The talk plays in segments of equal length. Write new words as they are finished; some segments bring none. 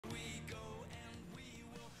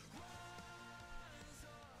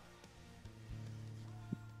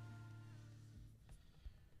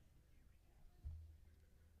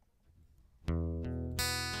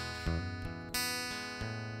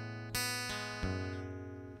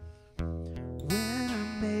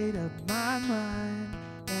mind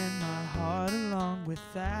and my heart along with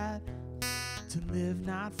that. To live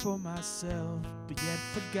not for myself, but yet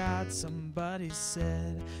for God. Somebody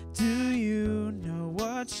said, do you know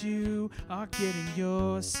what you are getting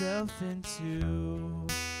yourself into?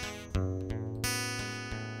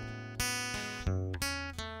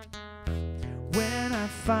 When I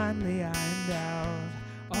finally ironed out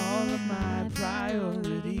all of my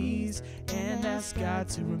priorities and ask God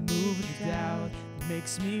to remove the doubt, it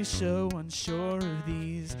makes me so unsure of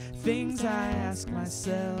these things. I ask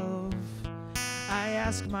myself,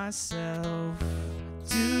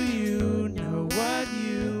 do you know what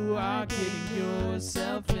you are getting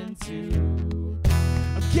yourself into?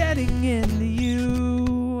 I'm getting into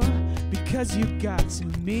you because you got to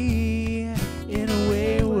me in a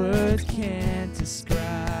way words can't describe.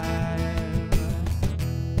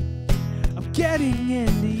 I'm getting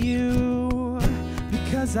into you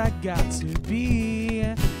because I got to be.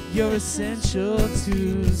 You're essential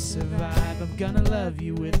to survive. I'm gonna love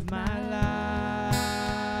you with my life.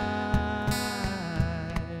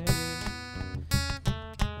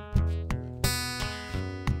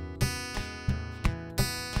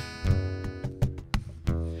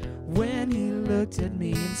 When he looked at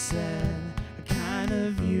me and said, I kind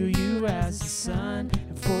of view you as a son,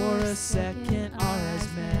 and for a second our eyes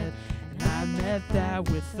met, and I met that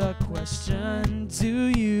with a question. Do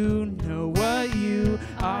you know what you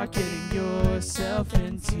are getting yourself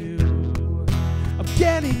into? I'm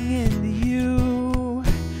getting into you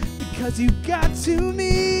because you got to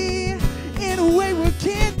me in a way we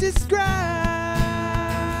can't describe.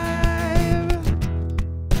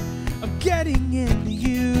 I'm getting into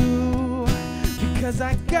you because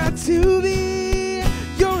I got to be.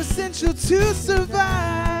 You're essential to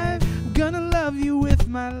survive. I'm gonna love you with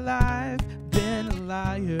my life. Been a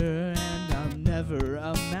liar and I'll never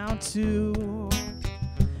amount to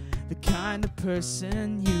the kind of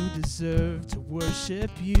person you deserve to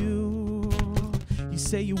worship you. You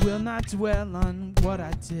say you will not dwell on what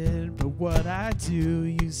I did, but what I do.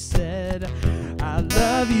 You said I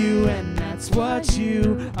love you, and that's what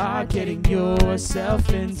you are getting yourself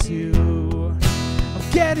into.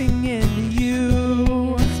 I'm getting into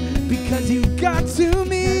you because you got to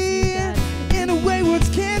me in a way words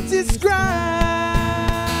can't describe.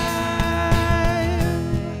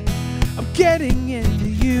 I'm getting into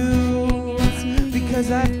you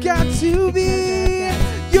because I've got to be.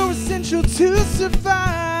 You're essential to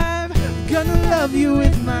survive. I'm gonna love you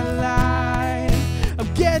with my life.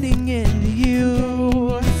 I'm getting into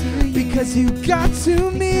you because you got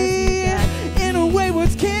to me in a way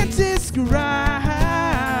words can't describe.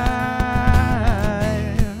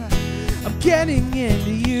 I'm getting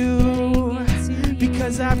into you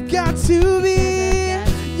because I've got to be.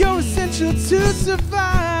 You're essential to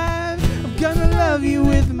survive. I'm gonna love you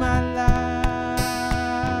with my life.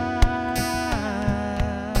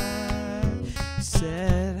 You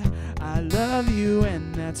said I love you,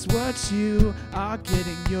 and that's what you are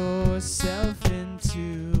getting yourself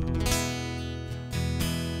into.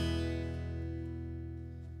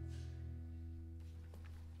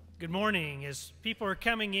 Good morning. As people are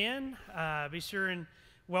coming in, be sure and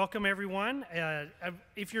welcome everyone.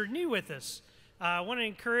 If you're new with us, I want to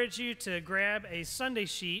encourage you to grab a Sunday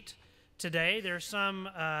sheet today. There's some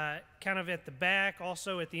kind of at the back,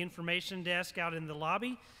 also at the information desk out in the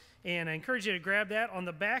lobby, and I encourage you to grab that. On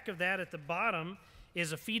the back of that at the bottom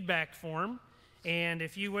is a feedback form, and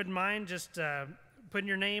if you wouldn't mind just putting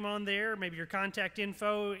your name on there, maybe your contact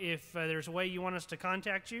info if there's a way you want us to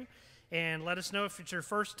contact you, and let us know if it's your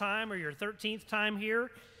first time or your 13th time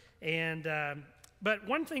here. And but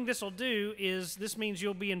one thing this will do is this means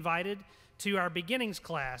you'll be invited to our beginnings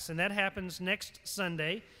class, and that happens next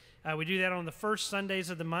Sunday. We do that on the first Sundays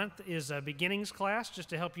of the month is a beginnings class, just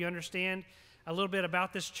to help you understand a little bit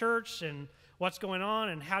about this church and what's going on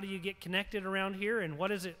and how do you get connected around here and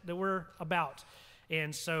what is it that we're about.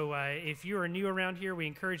 And so if you are new around here, we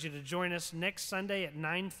encourage you to join us next Sunday at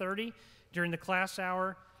 9:30 during the class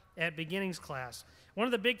hour at beginnings class. One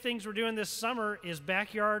of the big things we're doing this summer is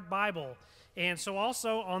Backyard Bible. And so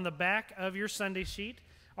also on the back of your Sunday sheet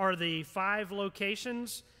are the 5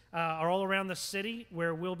 locations are all around the city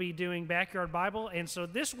where we'll be doing Backyard Bible. And so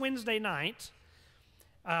this Wednesday night,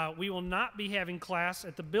 we will not be having class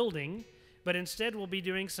at the building, but instead we'll be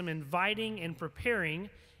doing some inviting and preparing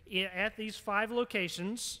at these 5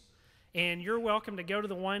 locations. And you're welcome to go to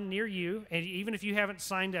the one near you. And even if you haven't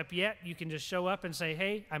signed up yet, you can just show up and say,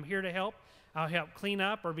 hey, I'm here to help. I'll help clean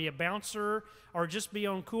up or be a bouncer or just be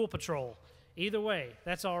on Cool Patrol. Either way,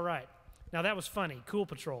 that's all right. Now, that was funny. Cool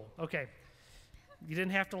Patrol. Okay. You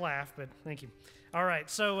didn't have to laugh, but thank you. All right,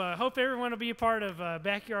 so hope everyone will be a part of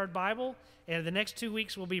Backyard Bible. And the next 2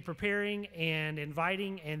 weeks we'll be preparing and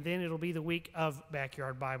inviting, and then it'll be the week of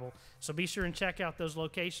Backyard Bible. So be sure and check out those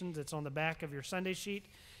locations. It's on the back of your Sunday sheet.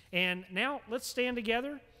 And now let's stand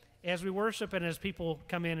together as we worship and as people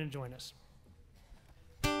come in and join us.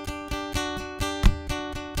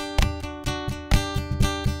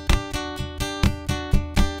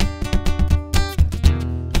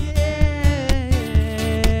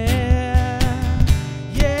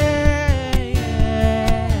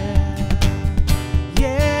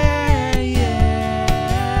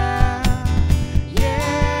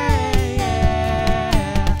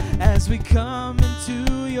 Come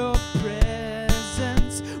into your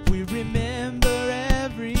presence, we remember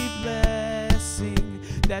every blessing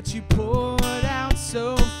that you poured out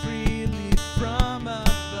so freely from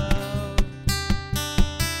above.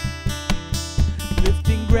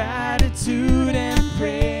 Lifting gratitude and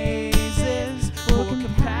praises for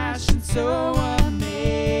compassion so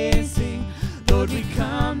amazing. Lord, we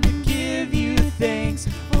come to give you thanks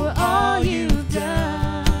for all you've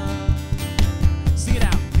done.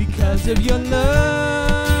 Because of your love,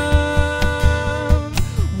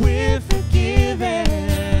 we're forgiven.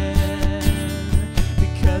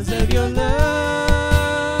 Because of your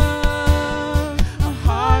love, our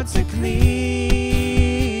hearts are clean.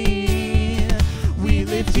 We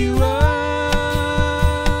lift you up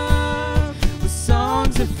with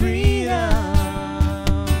songs of freedom.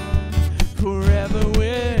 Forever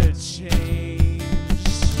we're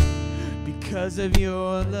changed because of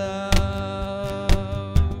your love.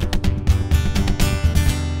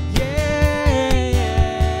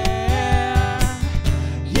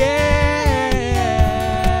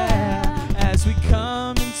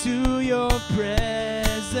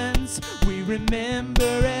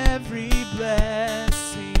 Remember every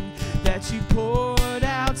blessing that you poured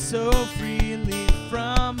out so freely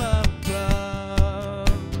from above.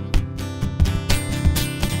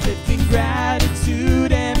 Lifting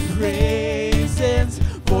gratitude and praises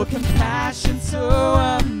for compassion so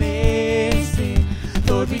amazing.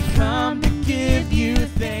 Lord, we come to give you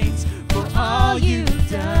thanks for all you've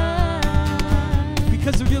done.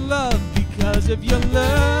 Because of your love, because of your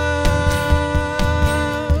love,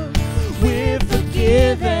 we're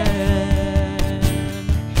forgiven.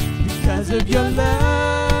 Because of your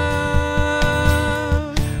love,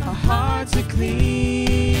 our hearts are clean.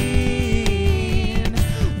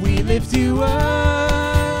 We lift you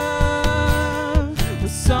up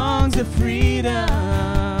with songs of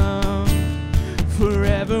freedom.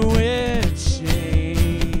 Forever we're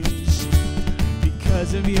changed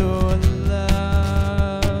because of your love.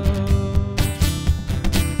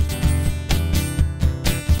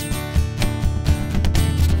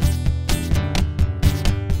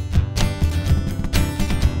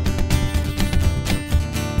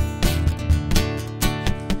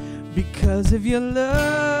 Because of your love,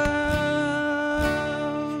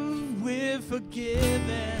 we're forgiven.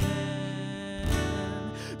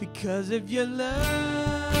 Because of your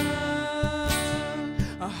love,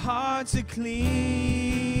 our hearts are clean.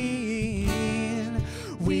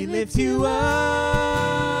 We lift you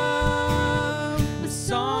up with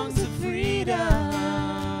songs of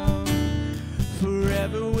freedom.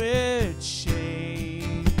 Forever we're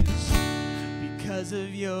changed because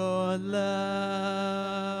of your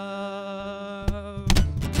love.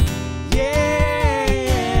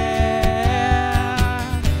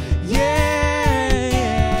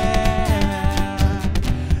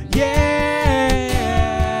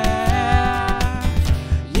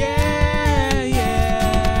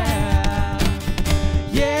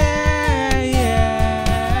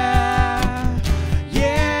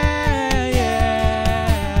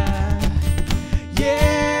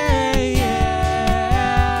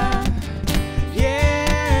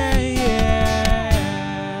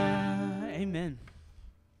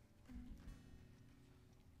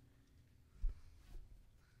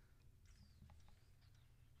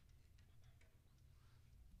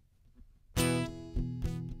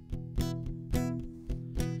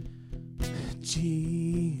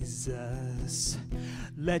 Jesus,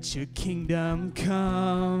 let your kingdom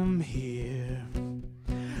come here.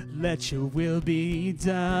 Let your will be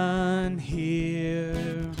done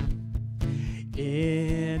here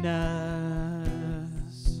in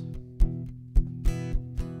us.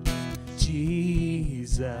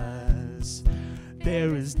 Jesus,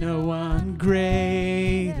 there is no one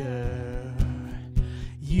greater.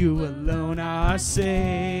 You alone are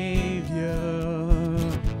Savior.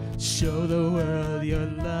 Show the world your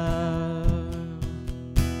love.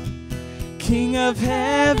 King of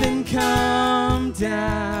heaven, come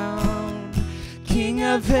down. King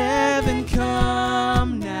of heaven,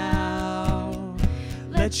 come now.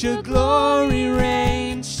 Let your glory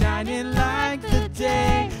reign, shining like the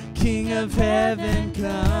day. King of heaven,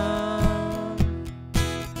 come.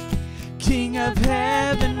 King of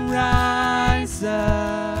heaven, rise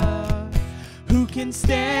up. Who can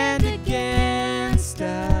stand against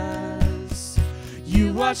us?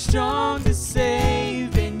 You are strong to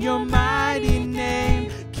save, in your mighty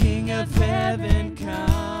name. King of heaven, come.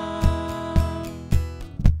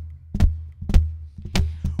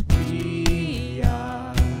 We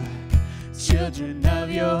are children of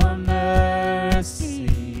your mercy,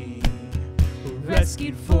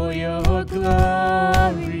 rescued for your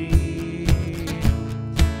glory.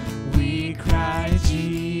 We cry,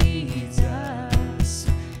 Jesus,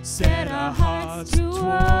 set our hearts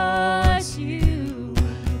towards you,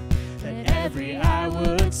 that every eye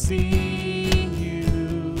would see you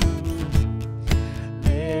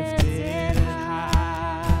lifted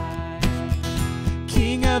high.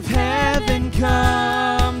 King of heaven,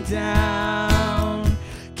 come down.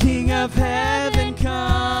 King of heaven,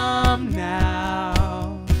 come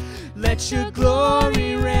now. Let your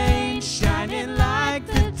glory reign, shining like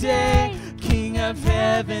the day. King of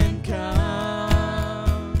heaven,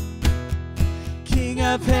 come. King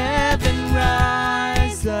of heaven,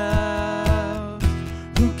 rise up.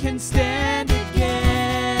 Who can stand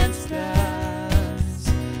against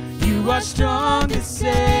us? You are strong to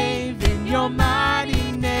save, in your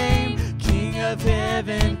mighty name. King of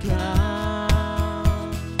heaven, come.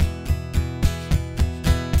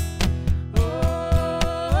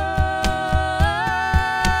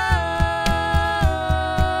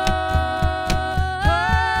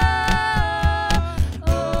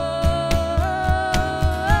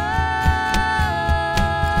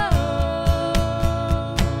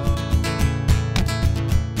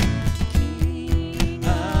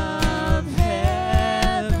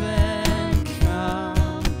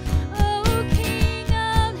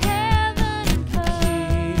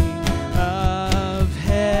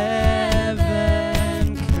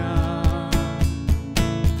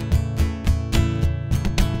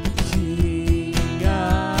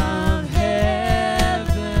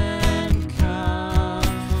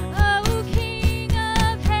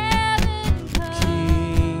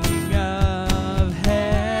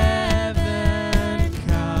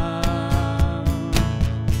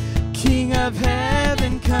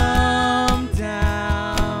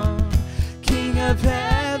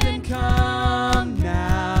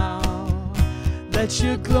 Let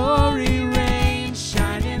your glory reign,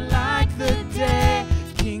 shining like the day.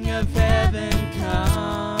 King of heaven,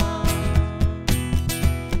 come.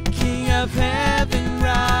 King of heaven,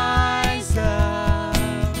 rise up.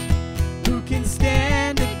 Who can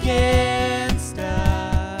stand against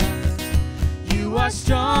us? You are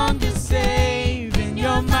strong to save, in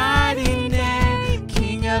your mighty name.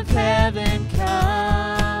 King of heaven,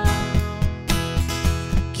 come.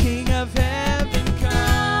 King of heaven,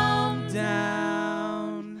 come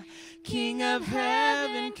down. King of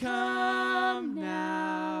heaven, come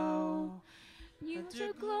now. Let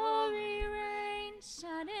your glory reign,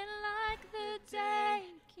 shining like the day.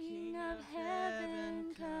 King of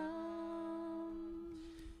heaven, come.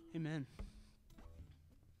 Amen.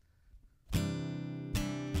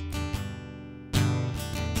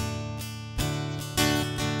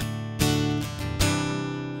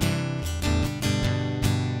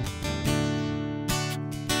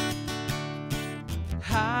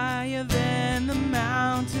 Higher than the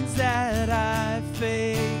mountains that I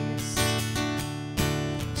face,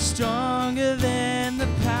 stronger than the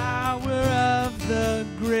power of the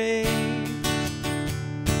grave,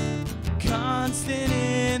 constant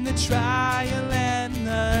in the trial and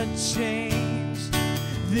the change.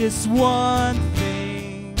 This one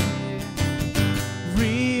thing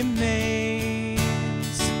remains.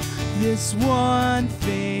 This one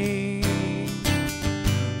thing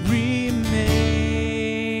remains.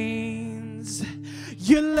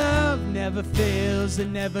 Your love never fails, it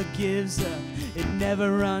never gives up, it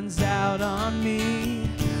never runs out on me.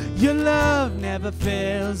 Your love never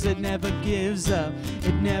fails, it never gives up,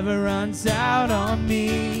 it never runs out on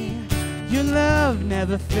me. Your love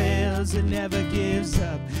never fails, it never gives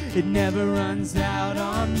up, it never runs out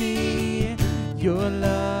on me. Your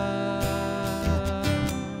love.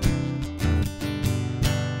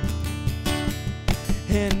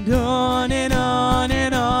 And on and on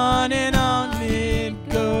and on and on it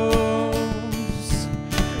goes.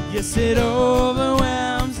 Yes, it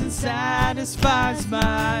overwhelms and satisfies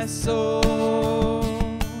my soul.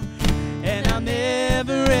 And I'll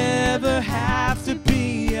never ever have to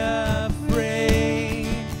be afraid.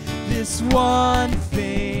 This one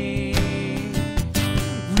thing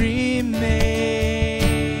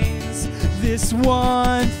remains. This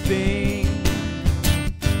one thing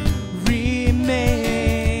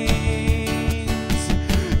remains.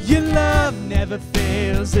 Your love never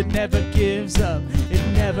fails, it never gives up, it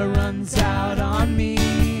never runs out on me.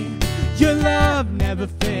 Your love never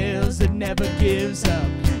fails, it never gives up,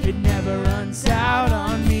 it never runs out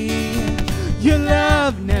on me. Your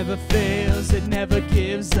love never fails, it never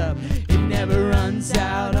gives up, it never runs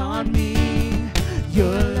out on me.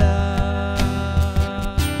 Your love.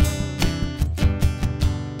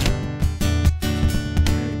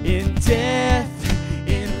 In death,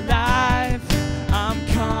 in life, I'm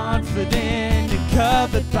confident and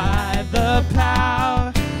covered by the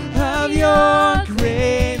power of your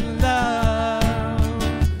great love.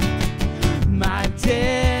 My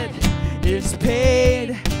debt is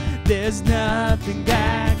paid. There's nothing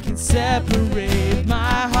that can separate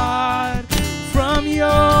my heart from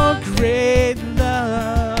your great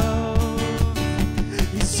love.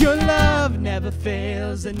 'Cause your love never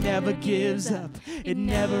fails, it never gives up, it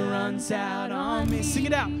never runs out on me. Sing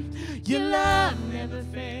it out. Your love never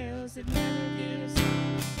fails, it never gives up,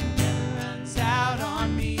 it never runs out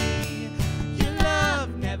on me. Your love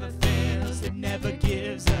never fails, it never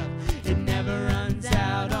gives up, it never runs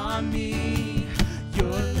out on me.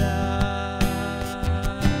 Your love.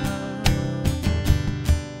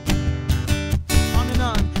 On and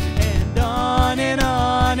on, and on and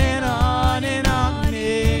on and on and on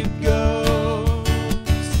it goes.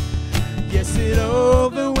 Yes, it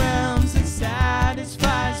overwhelms and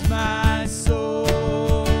satisfies my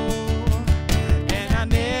soul. And I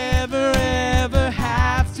never ever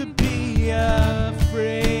have to be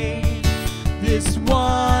afraid. This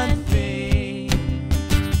one thing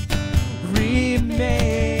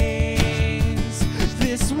remains.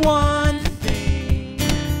 This one thing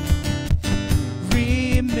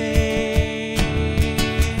remains.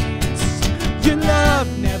 Your love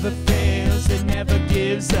never fails, it never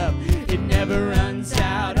gives up, it never runs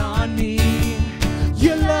out on me.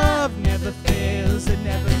 Your love never fails, it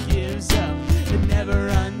never gives up, it never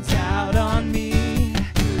runs out on me.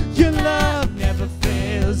 Your love never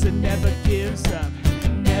fails, it never gives up,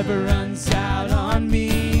 it never runs out on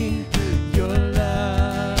me. Your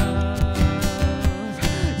love,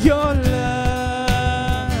 your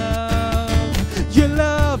love, your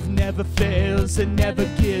love never fails, it never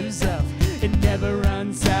gives up, it never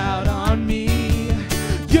runs out on me.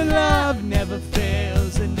 Your love never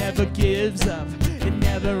fails, it never gives up, it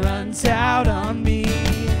never runs out on me.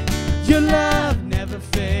 Your love never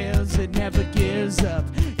fails, it never gives up,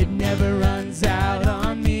 it never runs out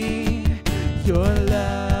on me. Your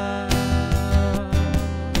love,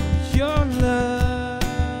 your love.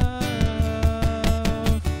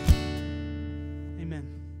 Amen.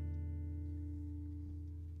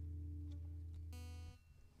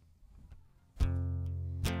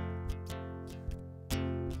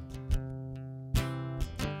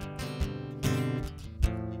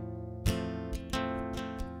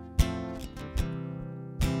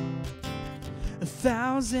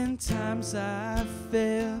 1,000 times I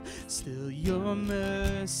fail, still your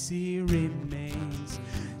mercy remains.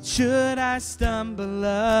 Should I stumble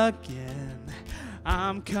again,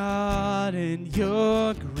 I'm caught in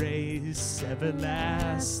your grace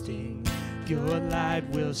everlasting. Your light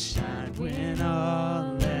will shine when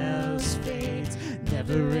all else fades,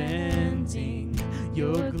 never ending.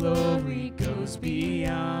 Your glory goes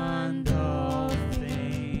beyond all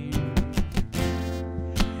fame.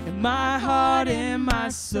 In my heart and my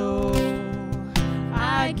soul,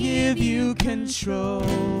 I give you control.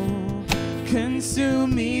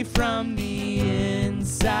 Consume me from the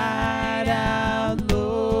inside out,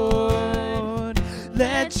 Lord.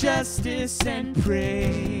 Let justice and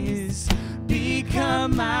praise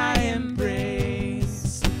become my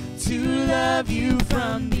embrace, to love you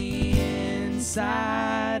from the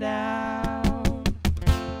inside out.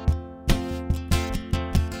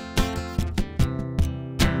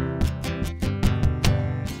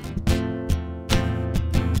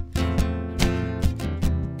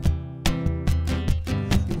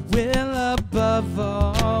 Will above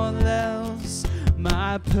all else,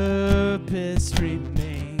 my purpose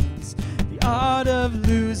remains. The art of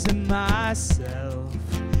losing myself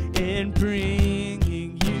in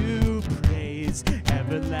bringing you praise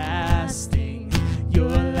everlasting. Your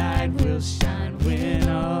light will shine when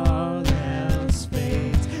all else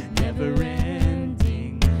fades, never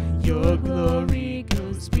ending. Your glory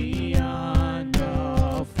goes beyond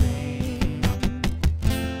all fame.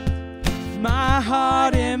 My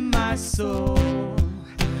heart and my soul,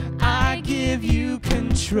 I give you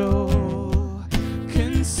control.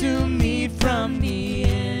 Consume me from the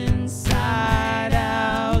inside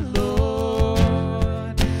out, Lord.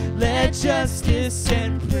 justice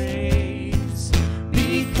and praise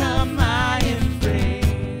become my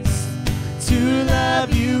embrace, to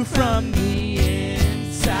love you from the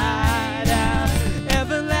inside out.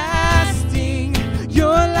 Everlasting, your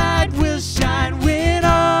light will shine when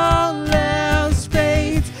all else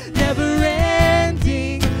fades. Never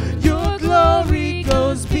ending, your glory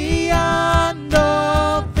goes beyond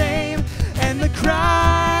all fame. And the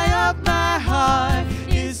cry of my heart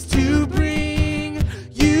is to bring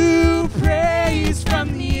you praise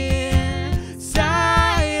from the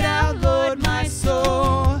inside out. Lord, my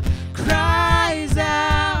soul cries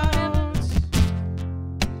out.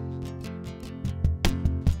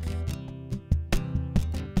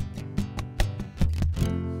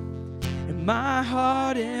 In my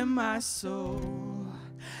heart and my soul,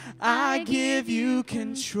 I give you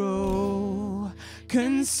control.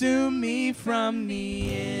 Consume me from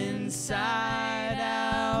the inside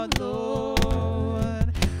out,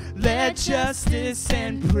 Lord. Let justice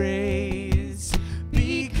and praise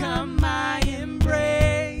become my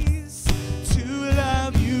embrace, to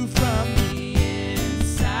love you from the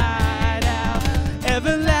inside out.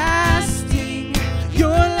 Everlasting, your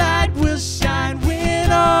light will shine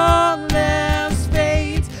when all else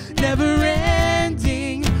fades. Never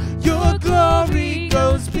ending, your glory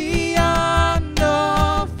goes beyond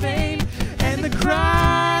all fame. And the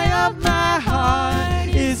cry of my heart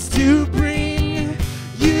is to bring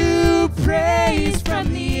you praise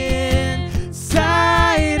from the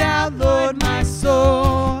inside out. Lord, my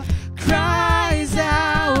soul cries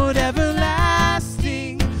out.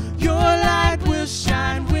 Everlasting, your light will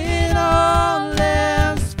shine when all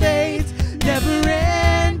else fades. Never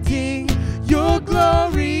ending, your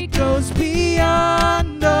glory goes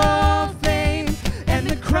beyond all fame. And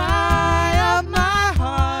the cry of my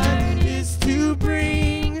heart is to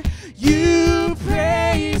bring you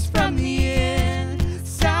praise from the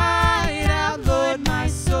inside out. Lord, my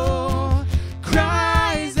soul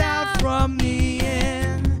cries out from the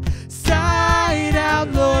inside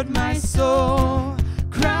out. Lord, my soul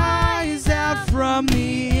cries out from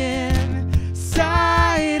the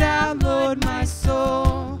inside out. Lord, my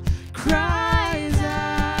soul cries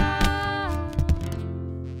out.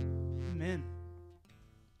 Amen.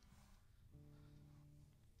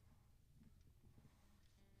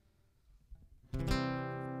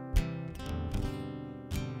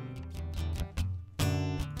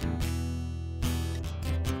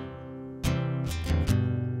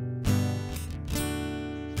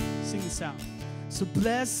 Sing this out. So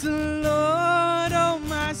bless the Lord, oh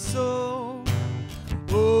my soul,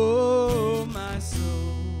 oh my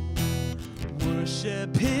soul.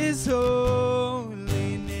 Worship his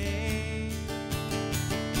holy name.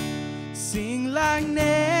 Sing like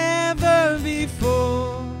never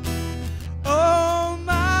before, oh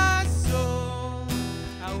my soul.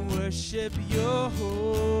 I worship your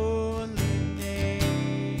holy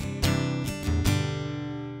name.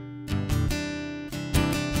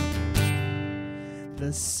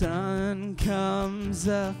 The sun comes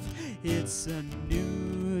up, it's a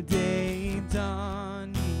new day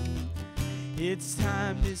dawning. It's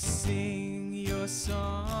time to sing your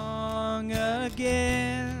song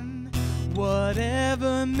again.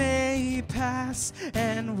 Whatever may pass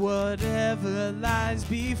and whatever lies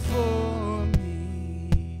before me,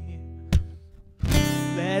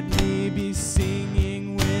 let me be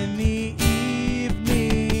singing when the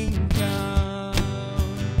evening comes.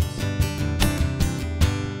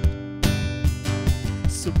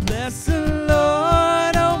 So bless the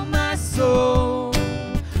Lord, oh my soul,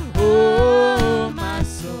 oh my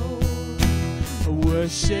soul.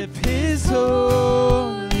 Worship his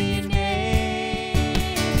holy name.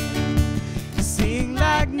 Sing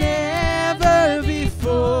like never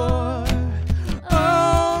before,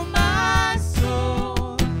 oh my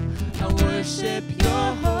soul.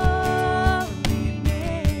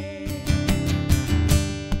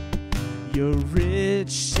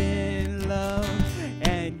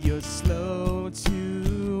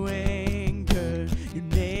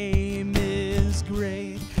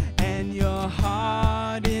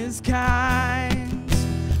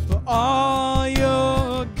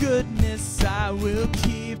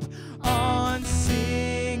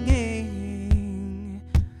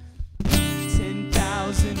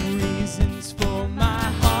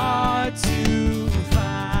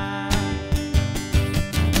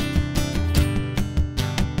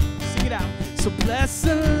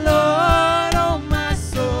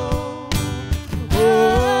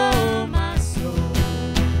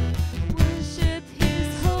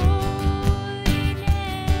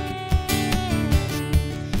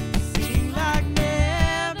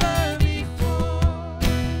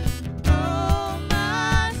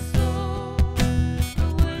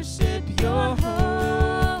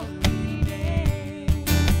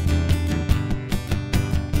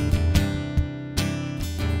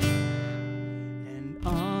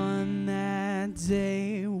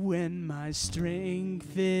 day when my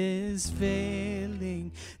strength is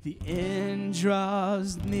failing, the end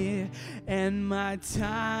draws near, and my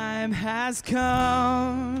time has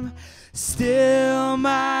come. Still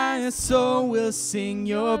my soul will sing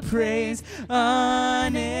your praise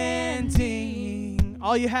unending.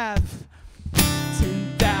 All you have,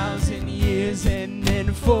 10,000 years and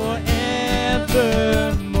then forevermore,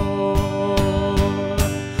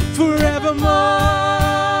 forevermore.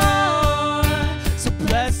 So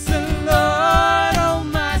bless the Lord, oh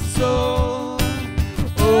my soul,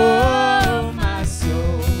 oh my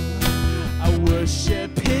soul. I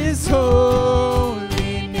worship his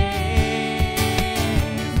holy name.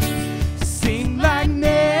 Sing like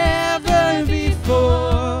never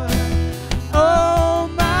before, oh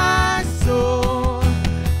my soul.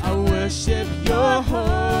 I worship your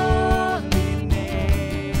holy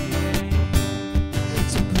name.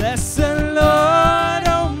 So bless the Lord,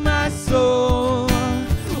 oh my soul,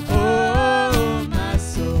 oh my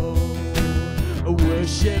soul. I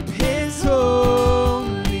worship his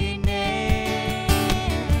holy name.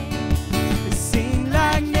 Sing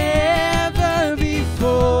like never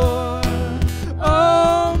before,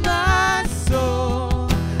 oh my soul.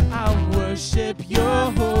 I worship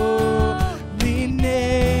your holy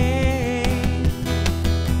name.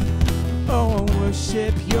 Oh, I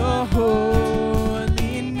worship your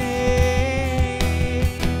holy name.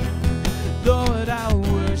 Lord, I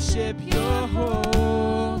worship your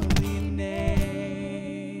holy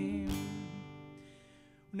name.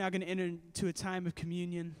 We're now going to enter into a time of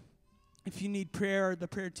communion. If you need prayer, the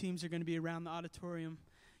prayer teams are going to be around the auditorium.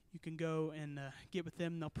 You can go and get with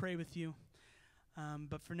them. They'll pray with you.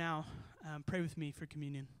 But for now, pray with me for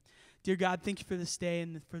communion. Dear God, thank you for this day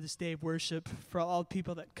and for this day of worship, for all the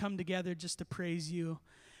people that come together just to praise you.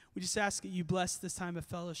 We just ask that you bless this time of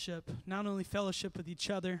fellowship, not only fellowship with each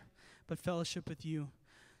other, but fellowship with you.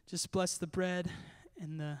 Just bless the bread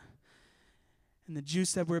and the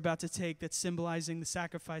juice that we're about to take that's symbolizing the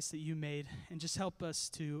sacrifice that you made, and just help us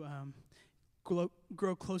to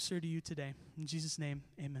grow closer to you today. In Jesus' name,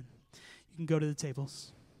 amen. You can go to the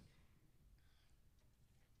tables.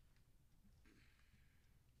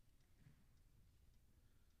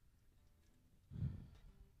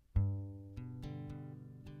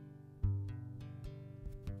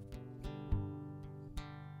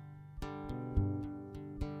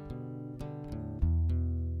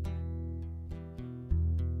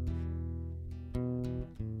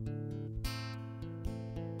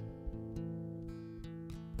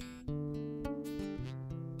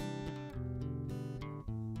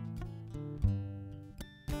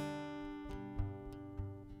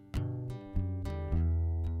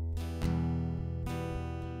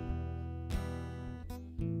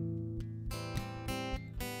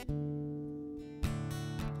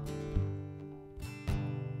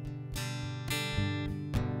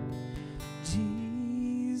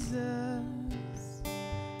 Jesus,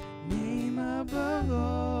 name above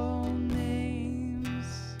all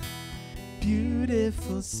names,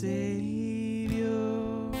 beautiful Savior,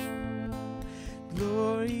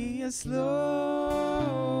 glorious Lord,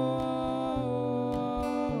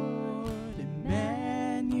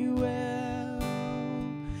 Emmanuel,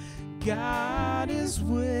 God is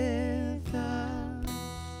with us,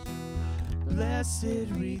 blessed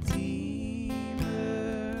Redeemer,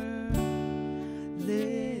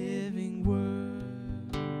 living word.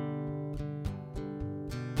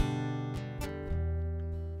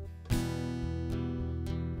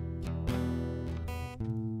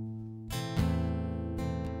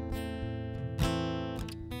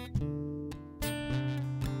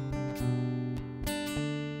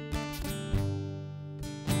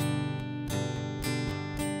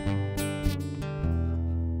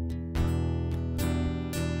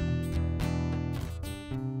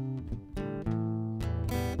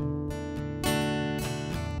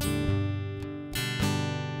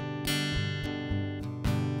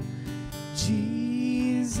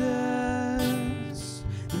 Jesus,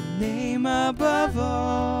 the name above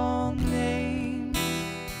all names,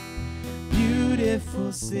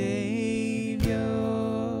 beautiful Savior,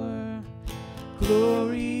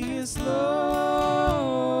 glorious Lord,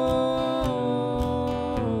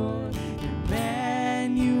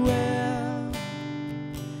 Emmanuel,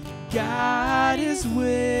 God is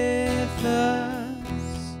with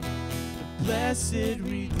us, the blessed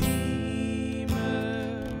Redeemer,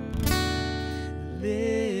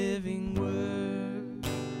 living word.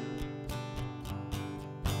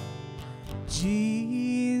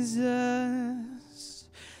 Jesus,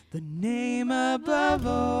 the name above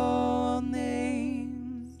all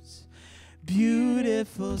names,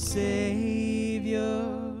 beautiful Savior,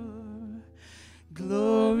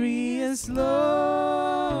 yes, Lord,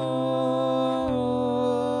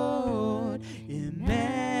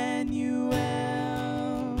 Emmanuel,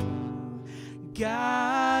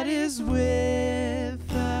 God is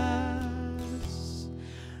with us,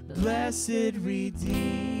 blessed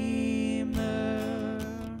Redeemer,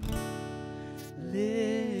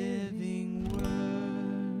 living Word.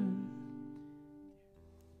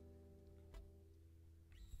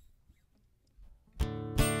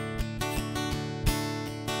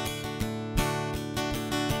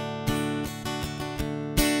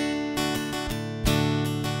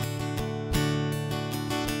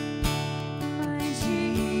 My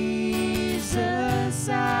Jesus,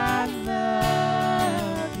 I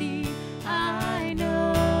love thee. I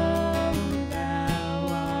know thou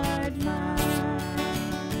art mine.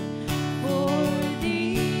 For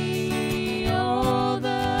thee all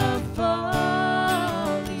the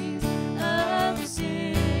follies of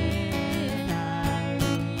sin I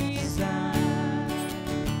resign.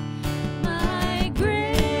 My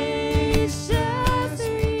gracious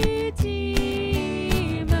Redeemer,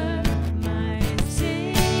 my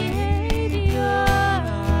Savior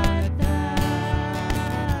art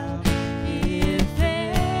thou. If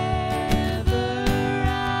ever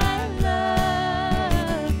I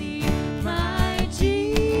love thee, my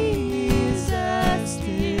Jesus,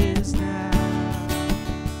 'tis now.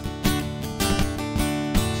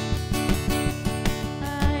 I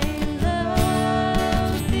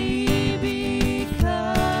love thee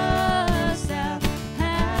because thou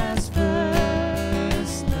hast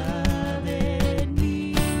first loved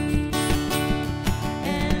me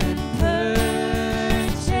and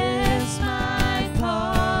purchased my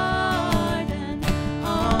pardon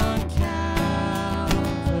on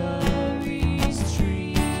Calvary's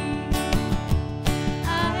tree.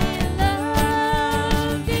 I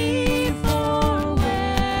love thee for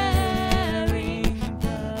wearing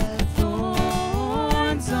the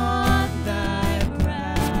thorns on thy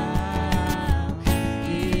brow.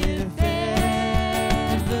 If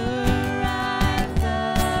ever I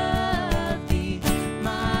love thee,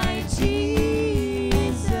 my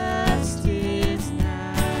Jesus, 'tis now.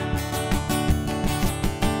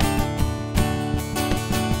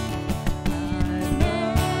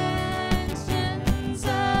 Mansions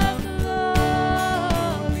of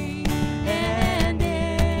glory and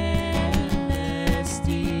endless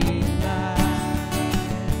delight,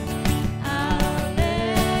 I'll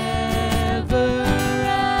ever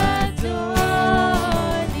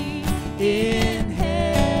adore thee in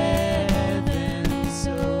heaven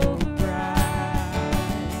so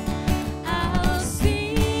bright. I'll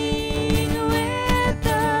sing with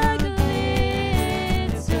the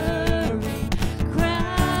glittering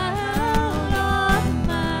crown on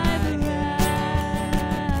my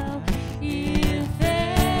brow. If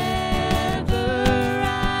ever I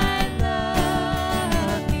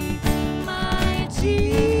love thee, my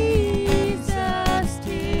Jesus,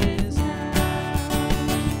 'tis now.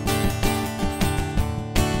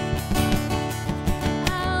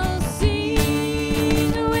 I'll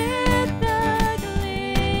sing with the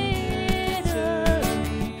glittering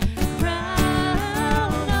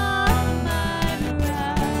crown on my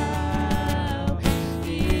brow.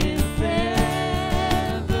 If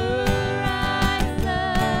ever I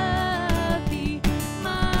love thee,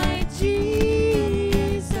 my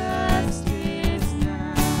Jesus, 'tis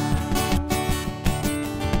now.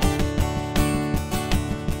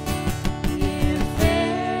 If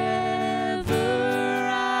ever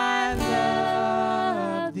I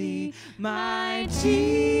love thee, my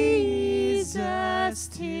Jesus,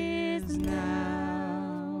 'tis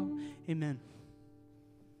now. Amen.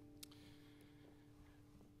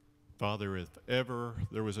 Father, if ever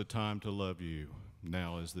there was a time to love you,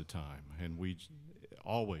 now is the time, and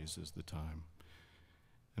always is the time.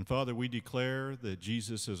 And Father, we declare that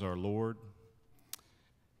Jesus is our Lord.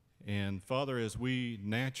 And Father, as we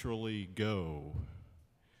naturally go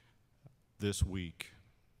this week,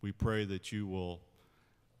 we pray that you will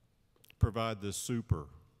provide the super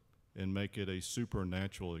and make it a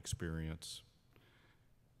supernatural experience.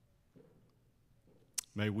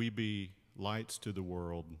 May we be lights to the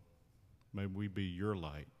world. May we be your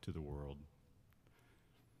light to the world.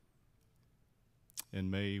 And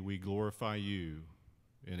may we glorify you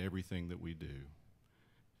in everything that we do.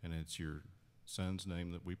 And it's your Son's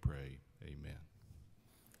name that we pray. Amen.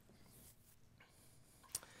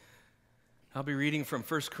 I'll be reading from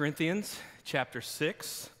 1 Corinthians chapter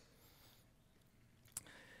 6,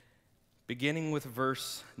 beginning with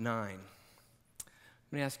verse 9. I'm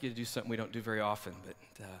going to ask you to do something we don't do very often, but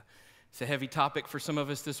it's a heavy topic for some of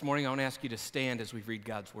us this morning. I want to ask you to stand as we read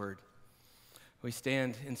God's word. We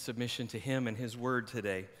stand in submission to him and his word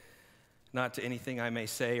today. not to anything I may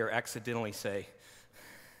say or accidentally say.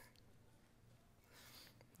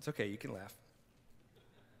 It's okay, you can laugh.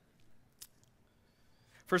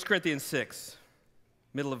 1 Corinthians 6,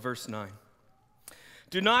 middle of verse 9.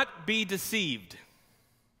 Do not be deceived.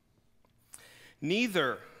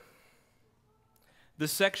 Neither the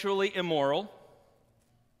sexually immoral,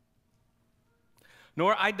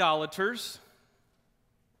 nor idolaters,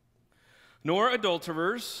 nor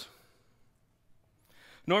adulterers,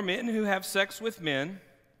 nor men who have sex with men,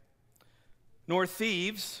 nor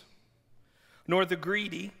thieves, nor the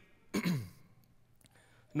greedy,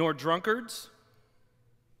 nor drunkards,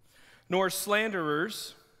 nor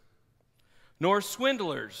slanderers, nor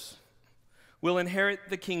swindlers will inherit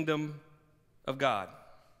the kingdom of God.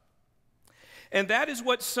 And that is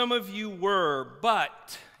what some of you were,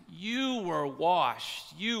 but you were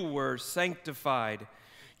washed, you were sanctified,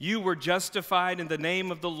 you were justified in the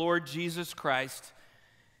name of the Lord Jesus Christ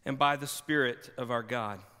and by the Spirit of our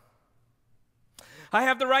God. I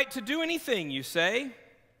have the right to do anything, you say,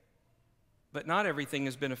 but not everything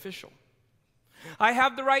is beneficial. I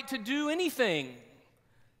have the right to do anything,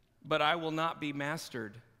 but I will not be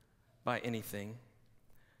mastered by anything.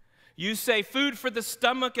 You say food for the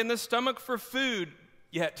stomach and the stomach for food,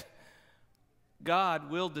 yet God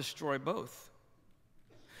will destroy both.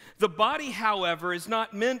 The body, however, is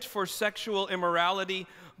not meant for sexual immorality,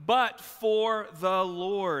 but for the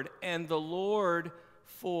Lord, and the Lord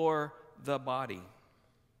for the body.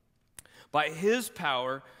 By his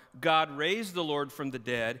power, God raised the Lord from the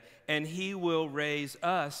dead, and he will raise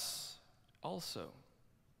us also.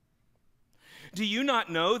 Do you not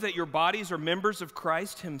know that your bodies are members of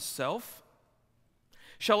Christ himself?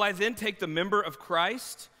 Shall I then take the member of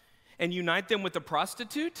Christ and unite them with a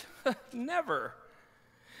prostitute? Never.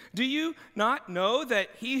 Do you not know that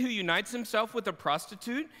he who unites himself with a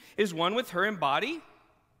prostitute is one with her in body?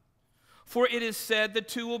 For it is said, the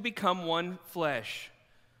two will become one flesh.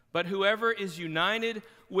 But whoever is united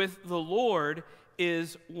with the Lord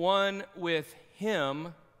is one with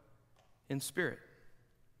him in spirit.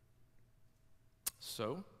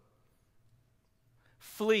 So,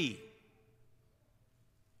 flee.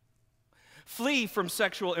 Flee from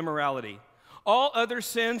sexual immorality. All other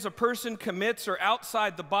sins a person commits are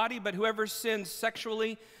outside the body, but whoever sins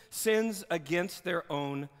sexually sins against their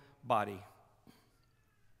own body.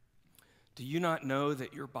 Do you not know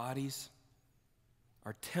that your bodies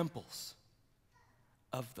are temples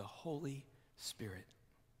of the Holy Spirit,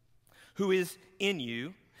 who is in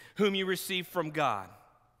you, whom you receive from God?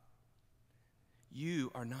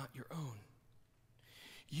 You are not your own.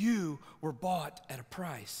 You were bought at a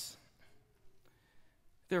price.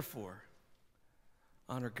 Therefore,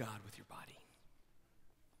 honor God with your body.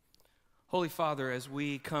 Holy Father, as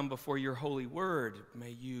we come before your holy word,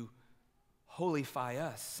 may you holify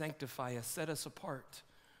us, sanctify us, set us apart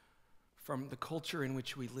from the culture in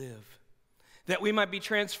which we live, that we might be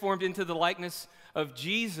transformed into the likeness of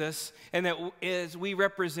Jesus, and that as we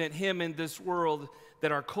represent him in this world,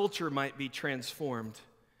 that our culture might be transformed,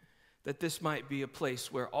 that this might be a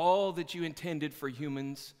place where all that you intended for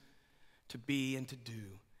humans to be and to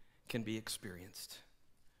do can be experienced.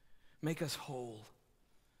 Make us whole.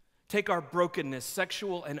 Take our brokenness,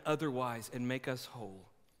 sexual and otherwise, and make us whole.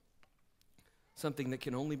 Something that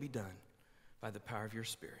can only be done by the power of your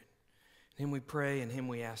Spirit. In him we pray, and him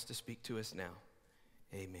we ask to speak to us now.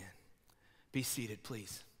 Amen. Be seated,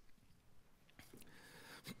 please.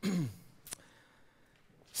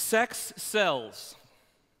 Sex sells.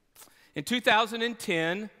 In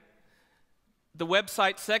 2010, the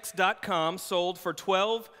website sex.com sold for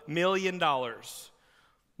 $12 million.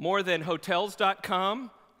 More than hotels.com,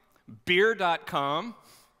 beer.com,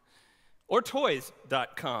 or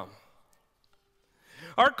toys.com.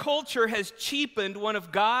 Our culture has cheapened one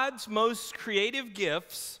of God's most creative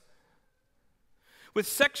gifts with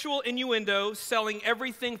sexual innuendo selling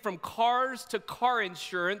everything from cars to car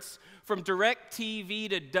insurance, from DirecTV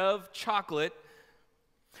to Dove chocolate.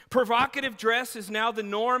 Provocative dress is now the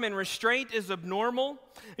norm, and restraint is abnormal.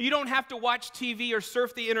 You don't have to watch TV or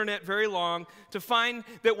surf the internet very long to find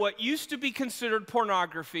that what used to be considered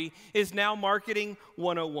pornography is now marketing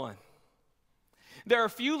 101. There are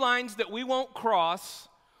few lines that we won't cross,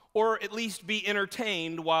 or at least be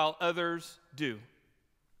entertained, while others do.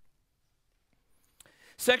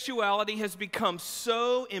 Sexuality has become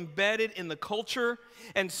so embedded in the culture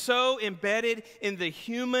and so embedded in the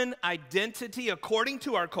human identity according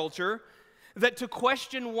to our culture that to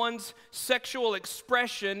question one's sexual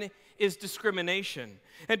expression is discrimination,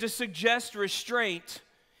 and to suggest restraint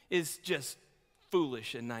is just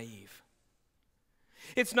foolish and naive.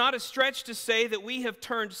 It's not a stretch to say that we have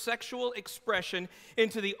turned sexual expression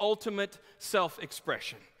into the ultimate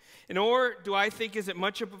self-expression. Nor do I think is it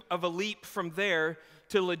much of a leap from there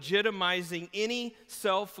to legitimizing any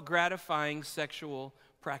self-gratifying sexual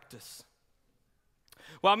practice.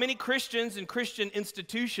 While many Christians and Christian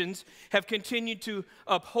institutions have continued to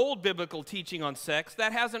uphold biblical teaching on sex,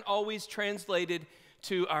 that hasn't always translated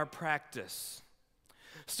to our practice.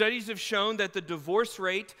 Studies have shown that the divorce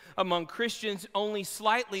rate among Christians only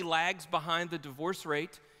slightly lags behind the divorce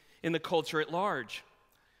rate in the culture at large.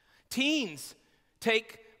 Teens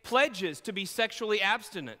take pledges to be sexually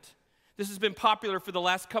abstinent. This has been popular for the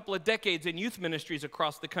last couple of decades in youth ministries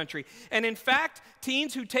across the country. And in fact,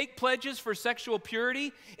 teens who take pledges for sexual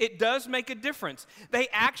purity, it does make a difference. They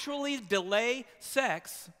actually delay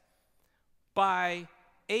sex by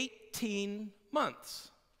 18 months.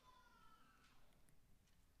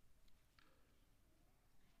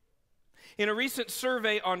 In a recent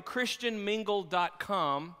survey on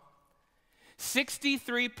christianmingle.com,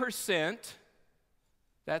 63%,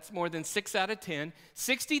 that's more than 6 out of 10,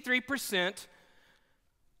 63%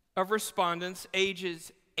 of respondents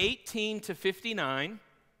ages 18 to 59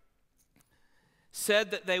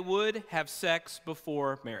 said that they would have sex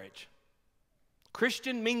before marriage.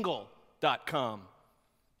 christianmingle.com,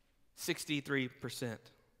 63%.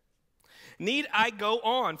 Need I go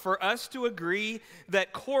on for us to agree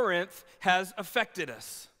that Corinth has affected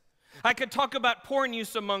us? I could talk about porn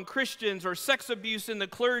use among Christians or sex abuse in the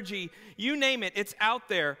clergy. You name it, it's out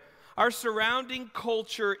there. Our surrounding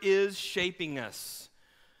culture is shaping us.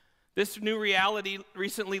 This new reality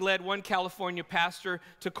recently led one California pastor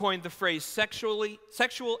to coin the phrase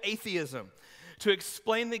sexual atheism to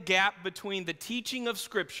explain the gap between the teaching of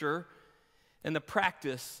Scripture and the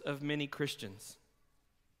practice of many Christians.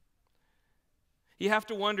 You have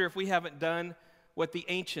to wonder if we haven't done what the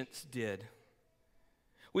ancients did.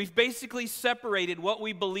 We've basically separated what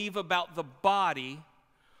we believe about the body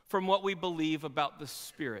from what we believe about the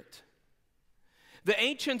spirit. The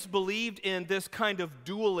ancients believed in this kind of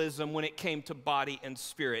dualism when it came to body and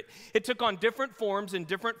spirit. It took on different forms and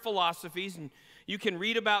different philosophies, and you can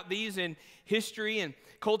read about these in history and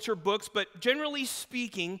culture books, but generally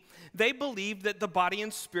speaking, they believed that the body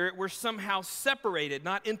and spirit were somehow separated,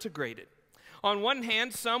 not integrated. On one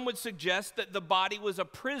hand, some would suggest that the body was a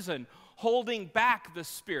prison holding back the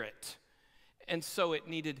spirit, and so it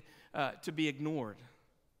needed to be ignored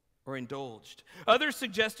or indulged. Others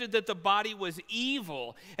suggested that the body was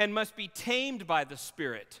evil and must be tamed by the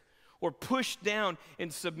spirit or pushed down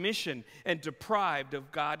in submission and deprived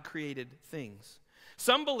of God-created things.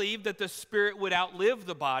 Some believed that the spirit would outlive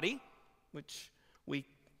the body, which we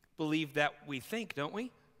believe that we think, don't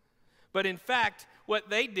we? But in fact,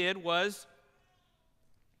 what they did was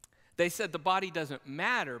they said the body doesn't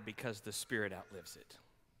matter because the spirit outlives it.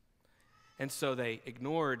 And so they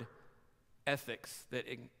ignored ethics that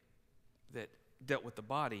dealt with the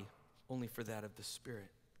body only for that of the spirit.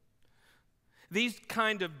 These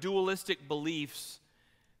kind of dualistic beliefs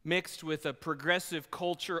mixed with a progressive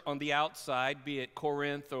culture on the outside, be it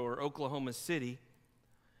Corinth or Oklahoma City,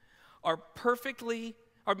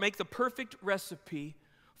 make the perfect recipe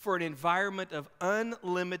for an environment of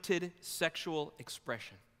unlimited sexual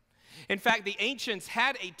expression. In fact, the ancients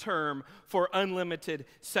had a term for unlimited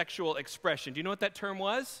sexual expression. Do you know what that term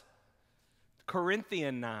was?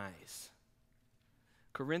 Corinthianize.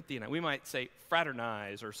 Corinthianize. We might say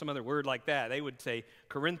fraternize or some other word like that. They would say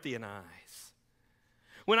Corinthianize.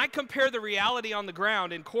 When I compare the reality on the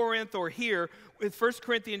ground in Corinth or here with 1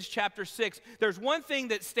 Corinthians chapter 6, there's one thing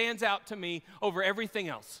that stands out to me over everything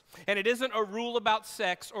else. And it isn't a rule about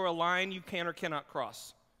sex or a line you can or cannot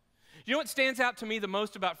cross. You know what stands out to me the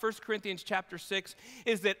most about 1 Corinthians chapter 6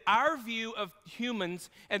 is that our view of humans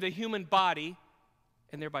and the human body,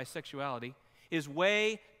 and thereby sexuality, is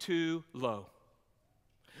way too low.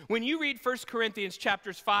 When you read 1 Corinthians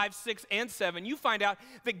chapters 5, 6, and 7, you find out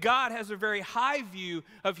that God has a very high view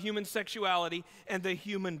of human sexuality and the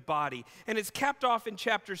human body. And it's capped off in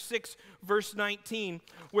chapter 6, verse 19,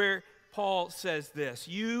 where Paul says this,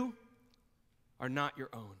 "You are not your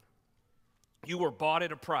own. You were bought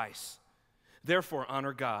at a price. Therefore,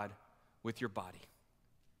 honor God with your body."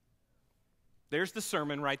 There's the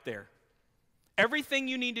sermon right there. Everything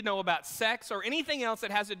you need to know about sex or anything else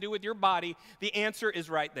that has to do with your body, the answer is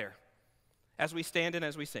right there as we stand and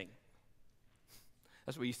as we sing.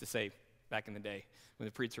 That's what we used to say back in the day when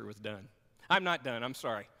the preacher was done. I'm not done, I'm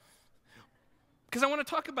sorry. Because I want to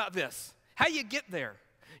talk about this, how you get there.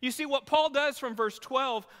 You see, what Paul does from verse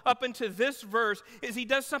 12 up into this verse is he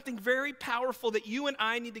does something very powerful that you and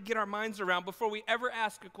I need to get our minds around before we ever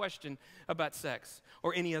ask a question about sex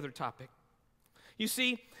or any other topic. You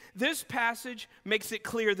see, this passage makes it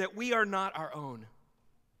clear that we are not our own,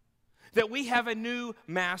 that we have a new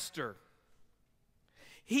master.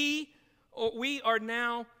 We are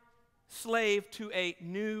now slave to a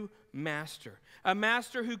new master, a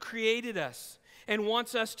master who created us and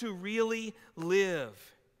wants us to really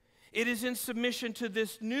live. It is in submission to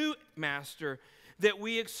this new master that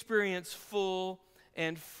we experience full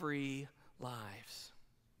and free lives.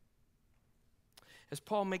 As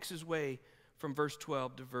Paul makes his way from verse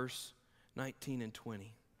 12 to verse 19 and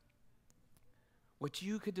 20, what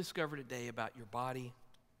you could discover today about your body,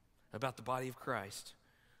 about the body of Christ,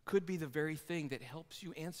 could be the very thing that helps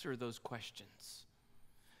you answer those questions,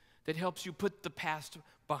 that helps you put the past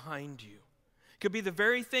behind you. Could be the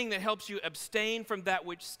very thing that helps you abstain from that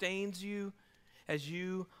which stains you as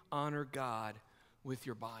you honor God with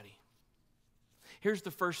your body. Here's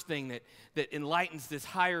the first thing that enlightens this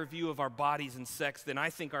higher view of our bodies and sex than I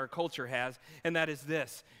think our culture has, and that is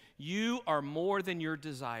this: you are more than your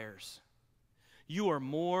desires. You are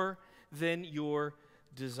more than your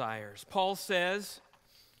desires. Paul says,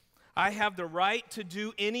 I have the right to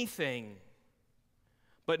do anything,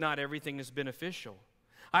 but not everything is beneficial.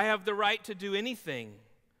 I have the right to do anything,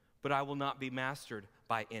 but I will not be mastered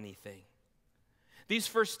by anything. These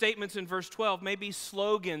first statements in verse 12 may be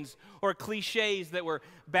slogans or cliches that were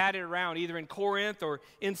batted around either in Corinth or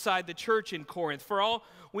inside the church in Corinth. For all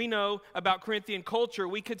we know about Corinthian culture,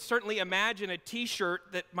 we could certainly imagine a t-shirt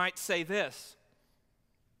that might say this.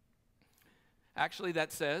 Actually,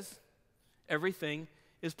 that says, everything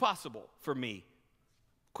is possible for me.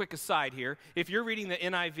 Quick aside here, if you're reading the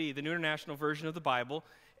NIV, the New International Version of the Bible,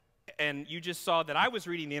 and you just saw that I was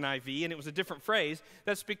reading the NIV and it was a different phrase,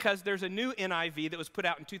 that's because there's a new NIV that was put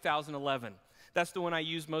out in 2011. That's the one I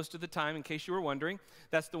use most of the time, in case you were wondering.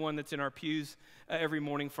 That's the one that's in our pews every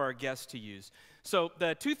morning for our guests to use. So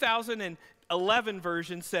the 2011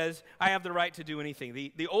 version says, I have the right to do anything.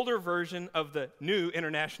 The older version of the New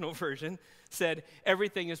International Version said,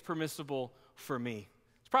 everything is permissible for me.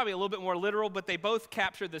 It's probably a little bit more literal, but they both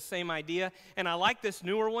capture the same idea. And I like this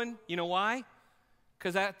newer one. You know why?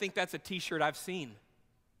 Because I think that's a t-shirt I've seen.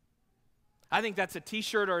 I think that's a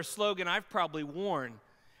t-shirt or a slogan I've probably worn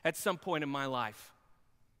at some point in my life,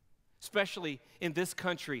 especially in this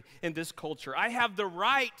country, in this culture. I have the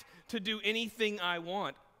right to do anything I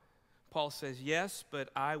want. Paul says, yes, but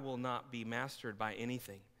I will not be mastered by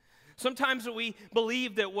anything. Sometimes we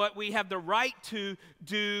believe that what we have the right to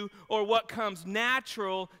do or what comes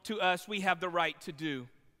natural to us, we have the right to do.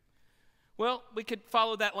 Well, we could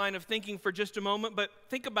follow that line of thinking for just a moment, but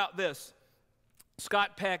think about this.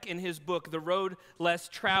 Scott Peck, in his book, The Road Less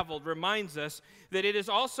Traveled, reminds us that it is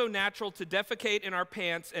also natural to defecate in our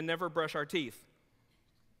pants and never brush our teeth.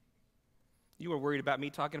 You were worried about me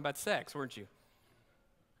talking about sex, weren't you?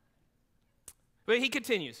 But he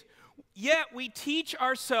continues, yet we teach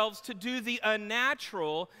ourselves to do the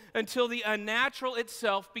unnatural until the unnatural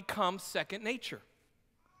itself becomes second nature.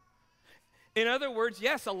 In other words,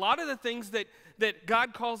 yes, a lot of the things that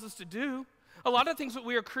God calls us to do, a lot of things that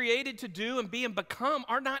we are created to do and be and become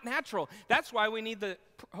are not natural. That's why we need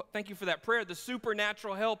thank you for that prayer, the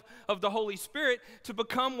supernatural help of the Holy Spirit to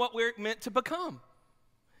become what we're meant to become.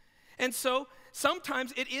 And so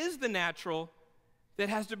sometimes it is the natural that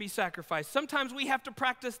has to be sacrificed. Sometimes we have to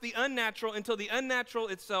practice the unnatural until the unnatural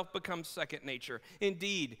itself becomes second nature.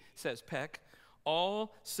 Indeed, says Peck,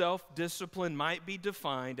 all self-discipline might be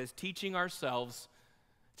defined as teaching ourselves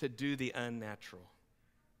to do the unnatural.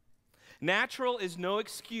 Natural is no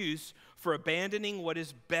excuse for abandoning what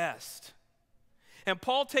is best. And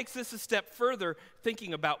Paul takes this a step further,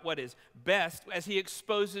 thinking about what is best as he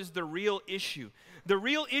exposes the real issue. The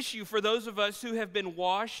real issue for those of us who have been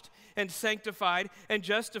washed and sanctified and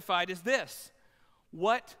justified is this: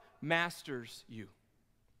 what masters you?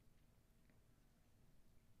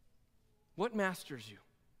 What masters you?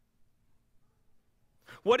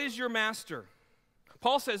 What is your master?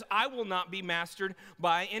 Paul says, I will not be mastered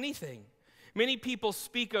by anything. Many people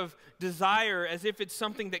speak of desire as if it's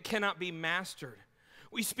something that cannot be mastered.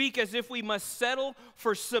 We speak as if we must settle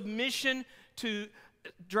for submission to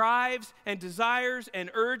drives and desires and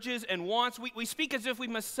urges and wants. We speak as if we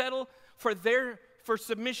must settle for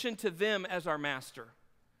submission to them as our master.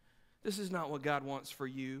 This is not what God wants for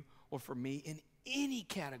you or for me in any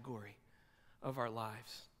category of our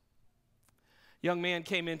lives. A young man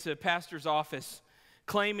came into a pastor's office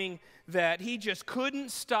claiming that he just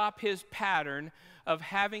couldn't stop his pattern of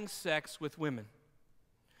having sex with women.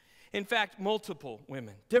 In fact, multiple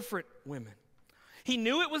women, different women. He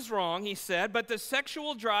knew it was wrong, he said, but the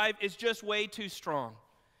sexual drive is just way too strong.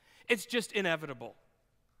 It's just inevitable.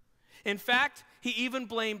 In fact, he even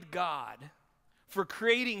blamed God for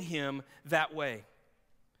creating him that way.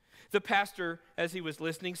 The pastor, as he was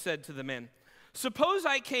listening, said to the men, "Suppose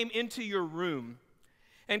I came into your room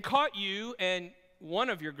and caught you and one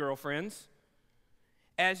of your girlfriends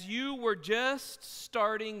as you were just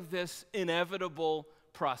starting this inevitable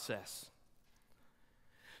process.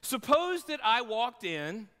 Suppose that I walked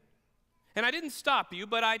in and I didn't stop you,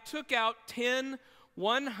 but I took out 10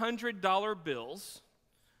 $100 bills,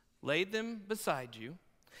 laid them beside you,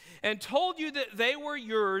 and told you that they were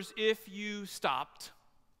yours if you stopped.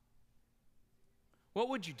 What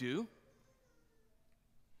would you do?"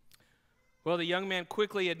 Well, the young man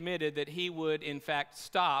quickly admitted that he would, in fact,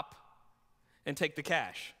 stop and take the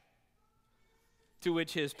cash. To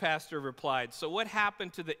which his pastor replied, "So what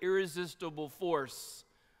happened to the irresistible force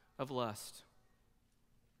of lust?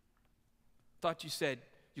 Thought you said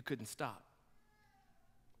you couldn't stop.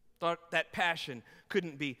 Thought that passion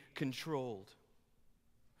couldn't be controlled."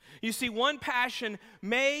 You see, one passion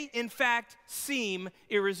may, in fact, seem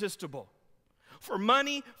irresistible. For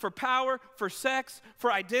money, for power, for sex,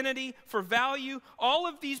 for identity, for value, all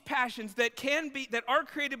of these passions that are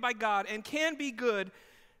created by God and can be good,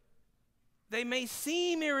 they may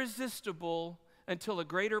seem irresistible until a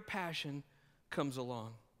greater passion comes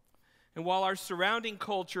along. And while our surrounding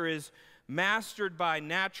culture is mastered by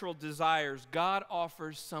natural desires, God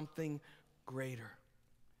offers something greater.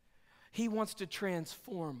 He wants to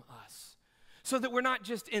transform us so that we're not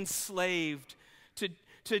just enslaved to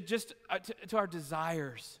our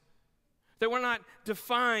desires, that we're not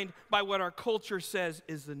defined by what our culture says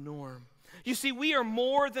is the norm. You see, we are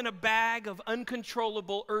more than a bag of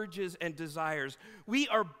uncontrollable urges and desires. We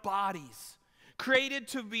are bodies created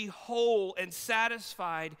to be whole and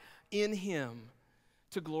satisfied in Him,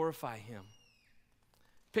 to glorify Him.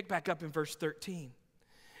 Pick back up in verse 13.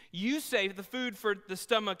 You say the food for the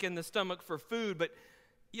stomach and the stomach for food, but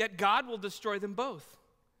yet God will destroy them both.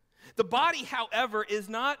 The body, however, is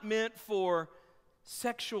not meant for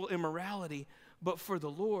sexual immorality, but for the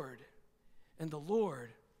Lord, and the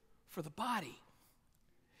Lord for the body.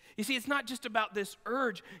 You see, it's not just about this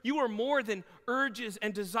urge. You are more than urges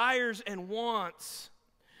and desires and wants.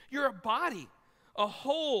 You're a body, a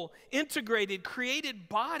whole, integrated, created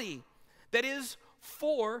body that is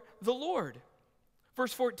for the Lord.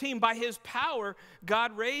 Verse 14, by His power,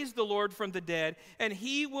 God raised the Lord from the dead, and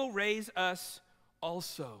He will raise us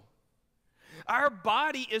also. Our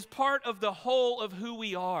body is part of the whole of who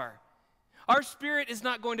we are. Our spirit is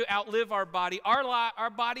not going to outlive our body. Our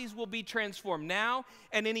bodies will be transformed now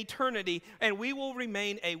and in eternity, and we will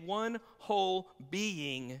remain a one whole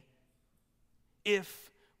being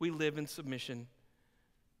if we live in submission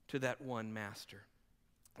to that one master.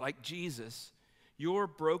 Like Jesus, your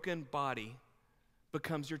broken body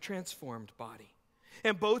becomes your transformed body.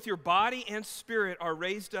 And both your body and spirit are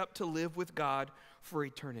raised up to live with God for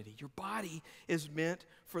eternity. Your body is meant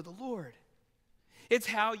for the Lord. It's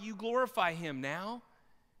how you glorify Him now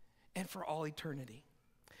and for all eternity.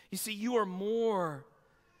 You see, you are more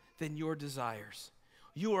than your desires.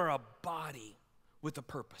 You are a body with a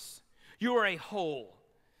purpose. You are a whole.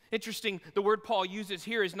 Interesting, the word Paul uses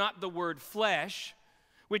here is not the word flesh,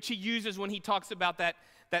 which he uses when he talks about that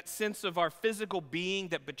sense of our physical being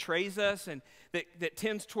that betrays us and that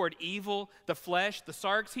tends toward evil, the flesh, the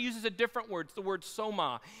sarx. He uses a different word. It's the word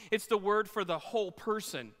soma. It's the word for the whole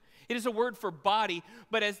person. It is a word for body,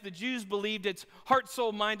 but as the Jews believed, it's heart,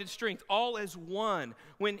 soul, mind, and strength, all as one.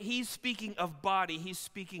 When he's speaking of body, he's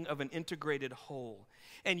speaking of an integrated whole.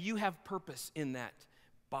 And you have purpose in that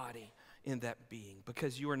body, in that being,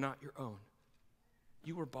 because you are not your own.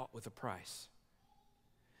 You were bought with a price.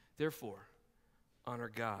 Therefore,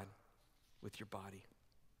 honor God with your body.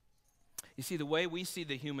 You see, the way we see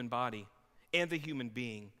the human body and the human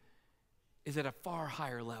being is at a far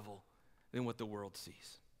higher level than what the world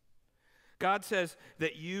sees. God says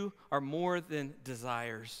that you are more than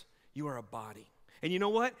desires. You are a body. And you know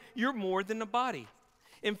what? You're more than a body.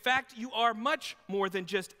 In fact, you are much more than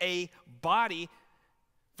just a body.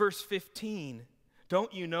 Verse 15,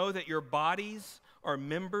 don't you know that your bodies are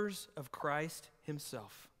members of Christ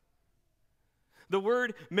Himself? The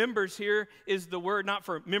word members here is the word not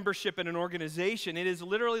for membership in an organization. It is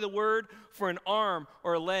literally the word for an arm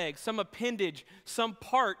or a leg, some appendage, some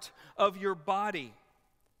part of your body.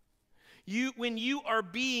 When you are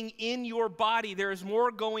being in your body, there is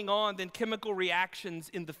more going on than chemical reactions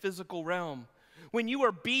in the physical realm. When you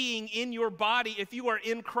are being in your body, if you are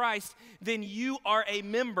in Christ, then you are a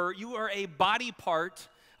member, you are a body part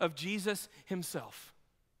of Jesus Himself.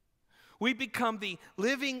 We become the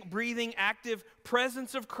living, breathing, active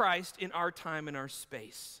presence of Christ in our time and our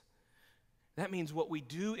space. That means what we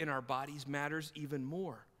do in our bodies matters even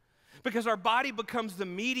more. Because our body becomes the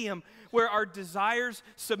medium where our desires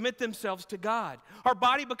submit themselves to God. Our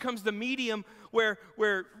body becomes the medium where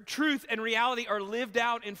truth and reality are lived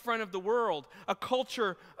out in front of the world.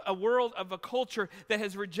 A world of a culture that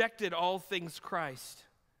has rejected all things Christ.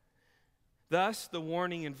 Thus, the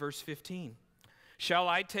warning in verse 15. Shall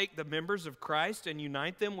I take the members of Christ and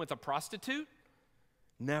unite them with a prostitute?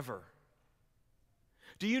 Never.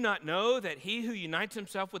 Do you not know that he who unites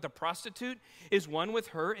himself with a prostitute is one with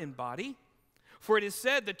her in body? For it is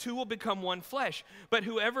said, the two will become one flesh. But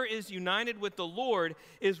whoever is united with the Lord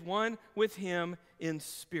is one with him in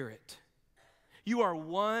spirit. You are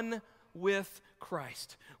one with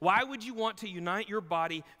Christ. Why would you want to unite your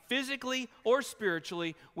body physically or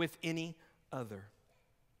spiritually with any other?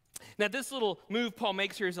 Now, this little move Paul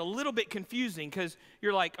makes here is a little bit confusing because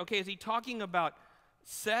you're like, okay, is he talking about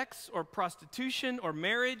sex or prostitution or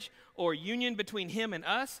marriage or union between him and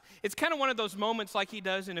us? It's kind of one of those moments like he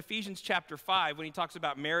does in Ephesians chapter 5 when he talks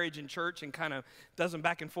about marriage and church and kind of does them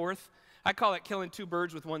back and forth. I call it killing two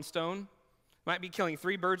birds with one stone. Might be killing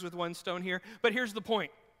three birds with one stone here. But here's the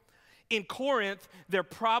point. In Corinth, there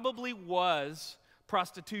probably was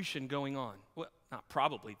prostitution going on. Well, not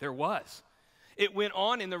probably, there was. It went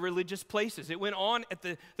on in the religious places. It went on at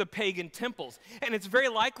the pagan temples. And it's very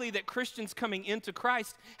likely that Christians coming into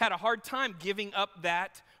Christ had a hard time giving up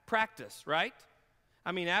that practice, right?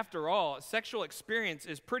 I mean, after all, sexual experience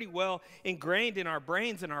is pretty well ingrained in our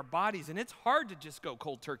brains and our bodies, and it's hard to just go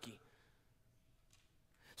cold turkey.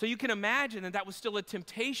 So you can imagine that was still a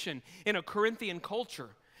temptation in a Corinthian culture,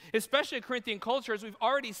 especially a Corinthian culture, as we've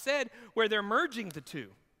already said, where they're merging the two.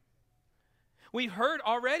 We've heard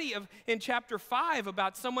already in chapter 5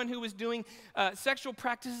 about someone who was doing sexual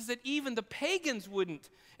practices that even the pagans wouldn't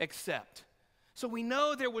accept. So we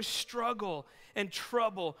know there was struggle and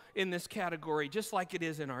trouble in this category, just like it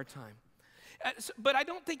is in our time. But I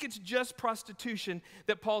don't think it's just prostitution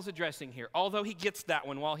that Paul's addressing here, although he gets that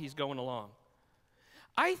one while he's going along.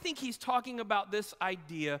 I think he's talking about this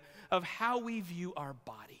idea of how we view our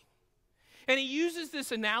body. And he uses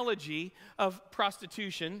this analogy of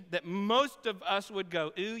prostitution that most of us would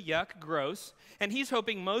go, ooh, yuck, gross. And he's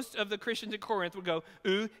hoping most of the Christians at Corinth would go,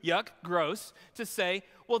 ooh, yuck, gross, to say,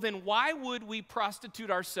 well, then why would we prostitute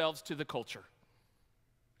ourselves to the culture?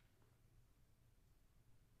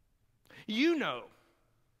 You know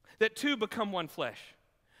that two become one flesh.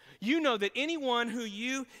 You know that anyone who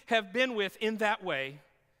you have been with in that way,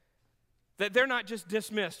 that they're not just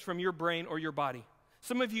dismissed from your brain or your body.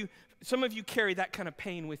 Some of you carry that kind of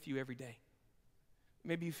pain with you every day.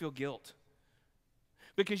 Maybe you feel guilt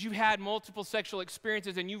because you've had multiple sexual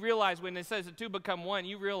experiences and you realize when it says the two become one,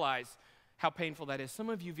 you realize how painful that is. Some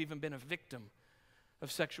of you have even been a victim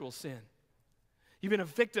of sexual sin. You've been a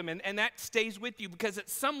victim, and that stays with you because at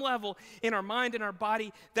some level in our mind and our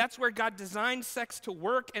body, that's where God designed sex to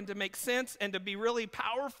work and to make sense and to be really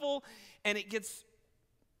powerful, and it gets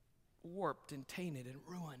warped and tainted and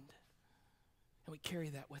ruined. And we carry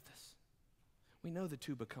that with us. We know the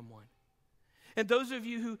two become one. And those of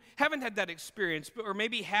you who haven't had that experience, or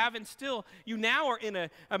maybe have and still, you now are in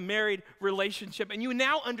a married relationship, and you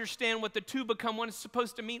now understand what the two become one is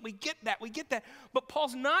supposed to mean. We get that. But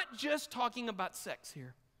Paul's not just talking about sex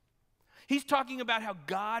here. He's talking about how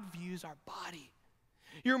God views our body.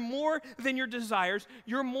 You're more than your desires.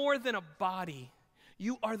 You're more than a body.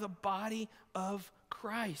 You are the body of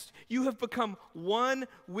Christ. You have become one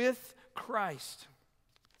with Christ.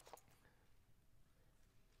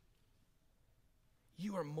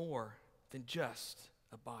 You are more than just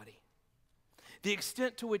a body. The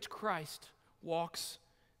extent to which Christ walks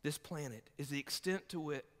this planet is the extent to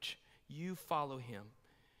which you follow him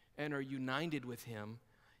and are united with him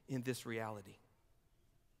in this reality.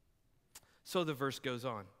 So the verse goes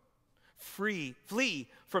on. Flee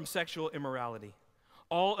from sexual immorality.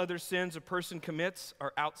 All other sins a person commits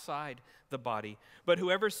are outside the body, but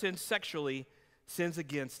whoever sins sexually sins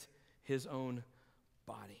against his own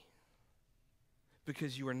body.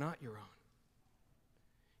 Because you are not your own.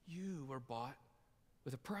 You were bought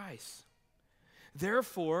with a price.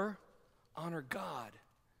 Therefore, honor God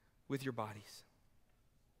with your bodies.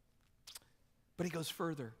 But he goes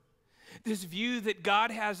further. This view that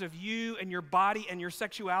God has of you and your body and your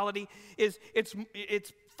sexuality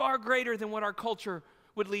it's far greater than what our culture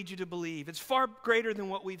would lead you to believe. It's far greater than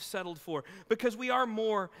what we've settled for, because we are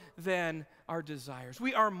more than our desires.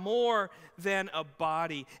 We are more than a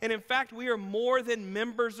body. And in fact, we are more than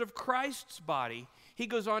members of Christ's body. He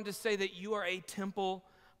goes on to say that you are a temple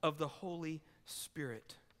of the Holy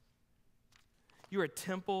Spirit. You are a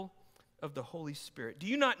temple of the Holy Spirit. Do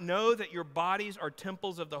you not know that your bodies are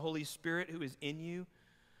temples of the Holy Spirit who is in you,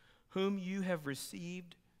 whom you have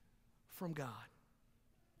received from God.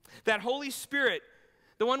 That Holy Spirit,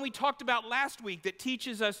 the one we talked about last week, that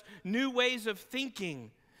teaches us new ways of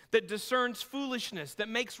thinking, that discerns foolishness, that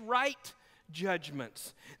makes right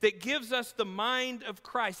judgments, that gives us the mind of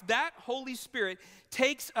Christ, that Holy Spirit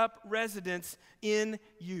takes up residence in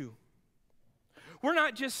you. We're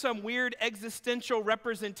not just some weird existential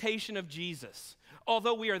representation of Jesus,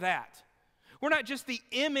 although we are that. We're not just the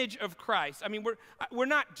image of Christ. I mean, we're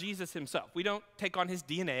not Jesus himself. We don't take on his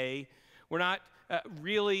DNA. We're not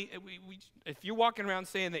really, if you're walking around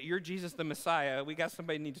saying that you're Jesus the Messiah, we got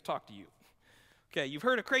somebody who needs to talk to you. Okay, you've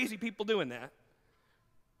heard of crazy people doing that.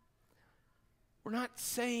 We're not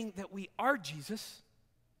saying that we are Jesus.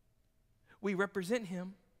 We represent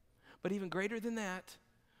him. But even greater than that,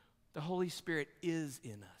 the Holy Spirit is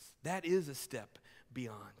in us. That is a step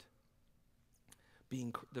beyond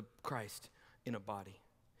being the Christ in a body.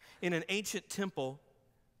 In an ancient temple,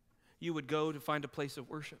 you would go to find a place of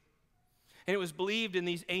worship. And it was believed in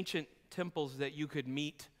these ancient temples that you could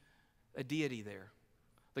meet a deity there.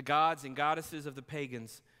 The gods and goddesses of the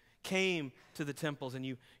pagans came to the temples and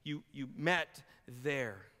you met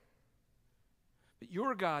there. But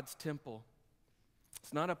your God's temple,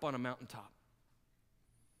 it's not up on a mountaintop.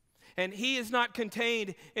 And he is not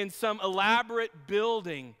contained in some elaborate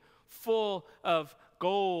building full of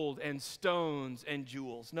gold and stones and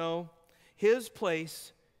jewels. No, his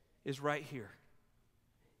place is right here,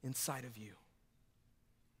 inside of you.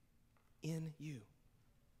 In you.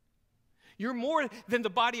 You're more than the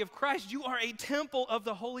body of Christ. You are a temple of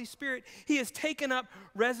the Holy Spirit. He has taken up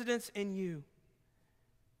residence in you.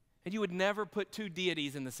 And you would never put two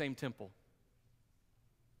deities in the same temple.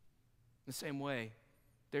 The same way,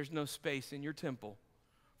 there's no space in your temple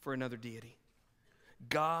for another deity.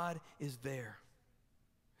 God is there.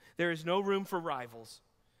 There is no room for rivals.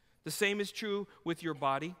 The same is true with your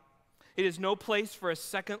body. It is no place for a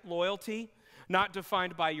second loyalty, not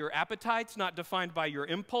defined by your appetites, not defined by your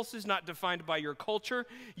impulses, not defined by your culture.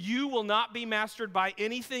 You will not be mastered by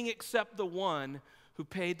anything except the one who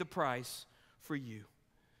paid the price for you.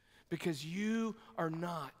 Because you are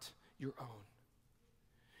not your own.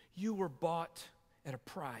 You were bought at a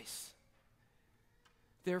price.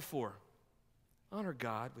 Therefore, honor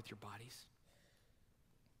God with your bodies.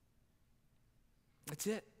 That's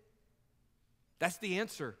it. That's the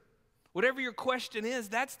answer. Whatever your question is,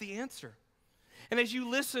 that's the answer. And as you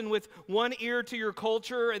listen with one ear to your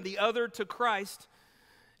culture and the other to Christ,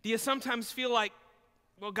 do you sometimes feel like,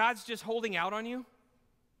 well, God's just holding out on you?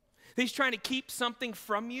 He's trying to keep something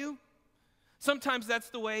from you? Sometimes that's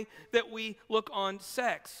the way that we look on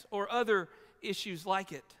sex or other issues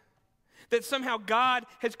like it. That somehow God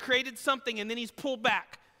has created something and then he's pulled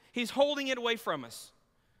back. He's holding it away from us.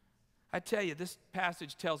 I tell you, this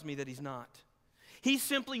passage tells me that he's not. He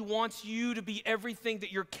simply wants you to be everything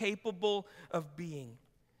that you're capable of being.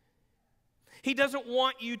 He doesn't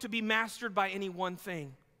want you to be mastered by any one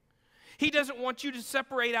thing. He doesn't want you to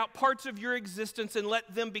separate out parts of your existence and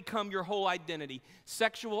let them become your whole identity,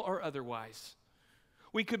 sexual or otherwise.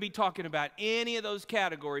 We could be talking about any of those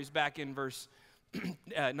categories back in verse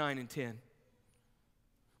 9 and 10.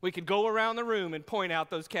 We could go around the room and point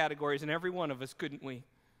out those categories, and every one of us, couldn't we?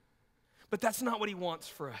 But that's not what he wants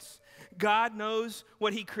for us. God knows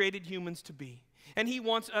what he created humans to be, and he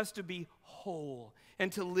wants us to be whole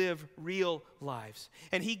and to live real lives.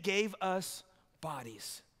 And he gave us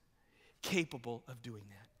bodies capable of doing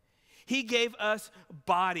that. He gave us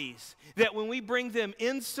bodies that when we bring them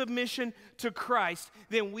in submission to Christ,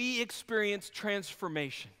 then we experience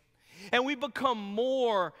transformation. And we become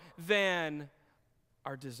more than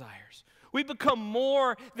our desires. We become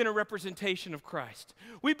more than a representation of Christ.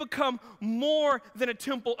 We become more than a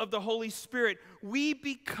temple of the Holy Spirit. We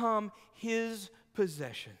become his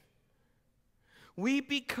possession. We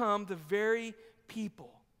become the very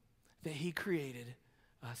people that he created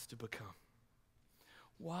us to become.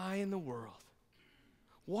 Why in the world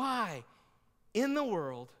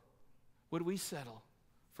would we settle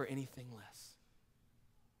for anything less?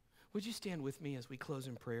 Would you stand with me as we close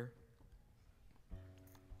in prayer?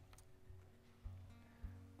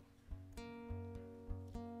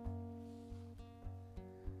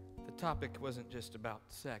 The topic wasn't just about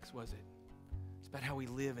sex, was it? It's about how we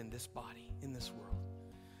live in this body, in this world.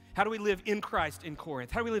 How do we live in Christ in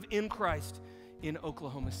Corinth? How do we live in Christ in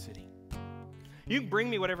Oklahoma City? You can bring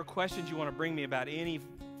me whatever questions you want to bring me about any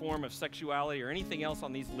form of sexuality or anything else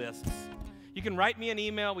on these lists. You can write me an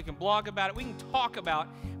email. We can blog about it. We can talk about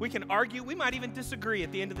it. We can argue. We might even disagree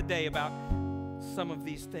at the end of the day about some of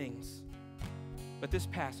these things. But this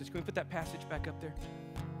passage, can we put that passage back up there?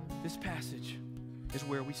 This passage is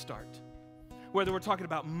where we start. Whether we're talking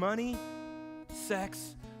about money,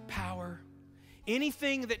 sex, power,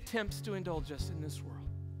 anything that tempts to indulge us in this world.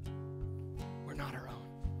 We're not our own.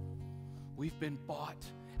 We've been bought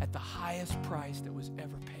at the highest price that was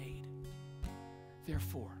ever paid.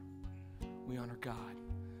 Therefore, we honor God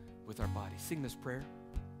with our bodies. Sing this prayer.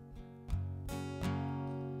 Oh,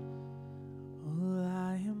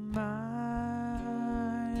 I am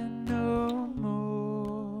mine no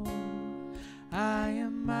more. I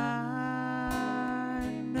am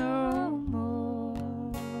mine no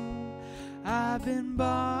more. I've been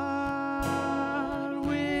bought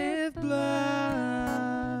with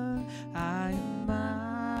blood. I am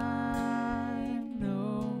mine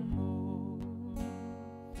no more.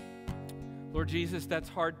 Lord Jesus, that's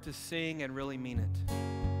hard to sing and really mean it.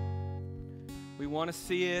 We want to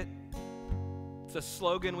see it. It's a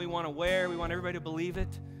slogan we want to wear. We want everybody to believe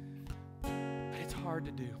it. But it's hard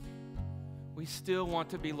to do. We still want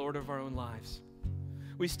to be Lord of our own lives.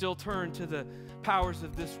 We still turn to the powers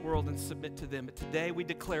of this world and submit to them. But today we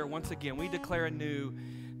declare once again, we declare anew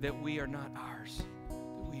that we are not ours,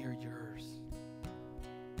 that we are yours.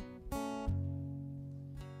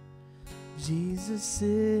 Jesus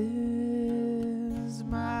is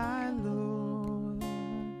my Lord.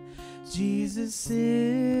 Jesus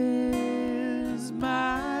is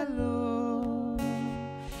my Lord,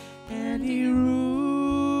 and He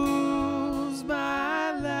rules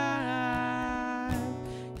my life.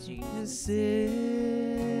 Jesus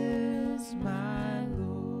is my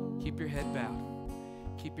Lord. Keep your head bowed.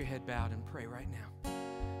 Keep your head bowed and pray right now.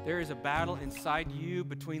 There is a battle inside you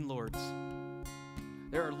between lords.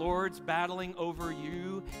 There are lords battling over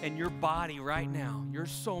you and your body right now, your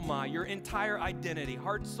soma, your entire identity,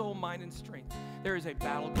 heart, soul, mind, and strength. There is a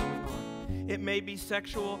battle going on. It may be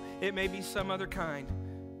sexual, it may be some other kind.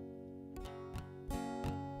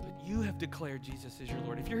 But you have declared Jesus as your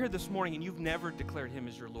Lord. If you're here this morning and you've never declared Him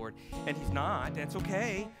as your Lord, and He's not, that's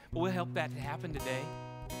okay, but we'll help that to happen today.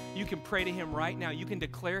 You can pray to Him right now. You can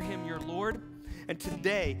declare Him your Lord, and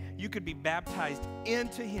today you could be baptized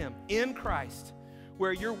into Him, in Christ,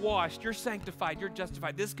 where you're washed, you're sanctified, you're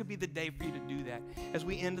justified. This could be the day for you to do that. As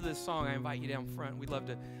we end this song, I invite you down front. We'd love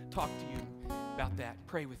to talk to you about that,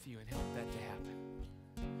 pray with you, and help that to happen.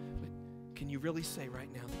 But can you really say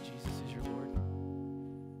right now that Jesus is your Lord?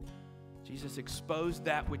 Jesus, expose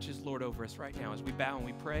that which is Lord over us right now. As we bow and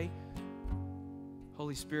we pray,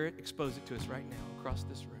 Holy Spirit, expose it to us right now across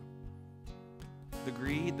this room. The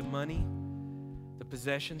greed, the money, the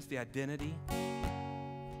possessions, the identity,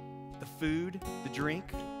 the food, the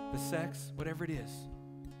drink, the sex, whatever it is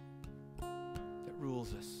that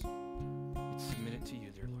rules us. We submit it to you,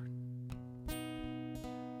 dear Lord.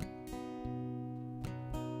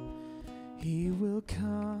 He will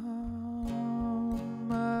come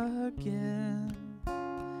again.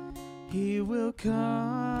 He will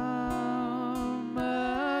come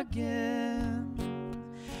again,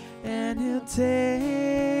 and He'll take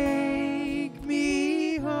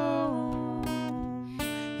me home.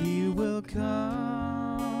 He will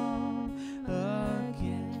come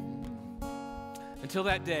again. Until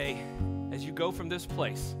that day, as you go from this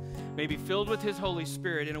place, may be filled with His Holy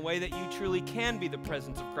Spirit in a way that you truly can be the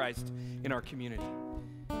presence of Christ in our community,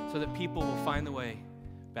 so that people will find the way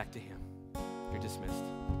back to Him. You're dismissed.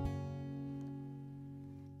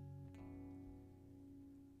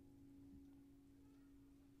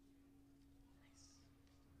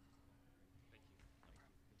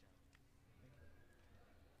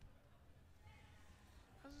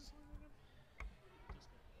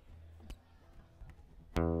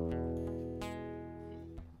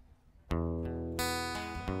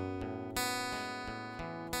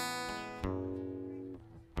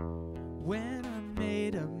 When I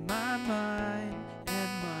made up my mind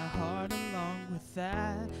and my heart along with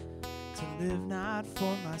that, to live not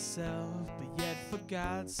for myself but yet for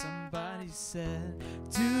God, somebody said,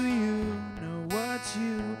 do you know what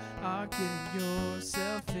you are getting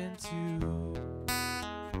yourself into?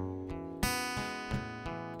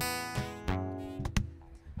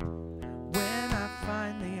 When I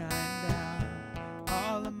finally ironed out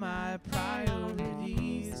all of my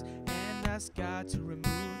priorities and asked God to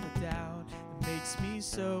remove the doubt, it makes me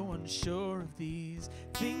so unsure of these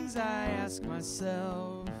things. I ask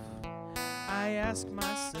myself,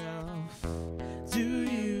 do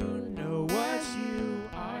you know what you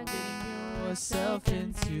are getting yourself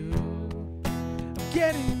into? I'm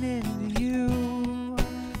getting into you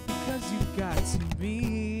because you got to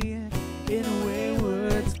me in a way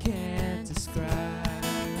words can't describe.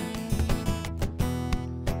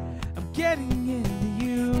 I'm getting into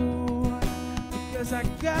you because I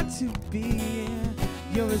got to be.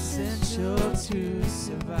 You're essential to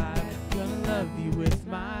survive. Gonna love you with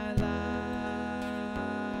my life.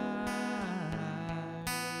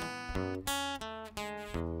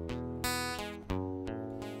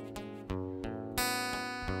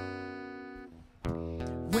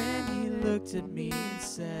 looked at me and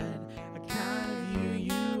said, I kind of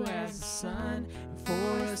view you as a son. And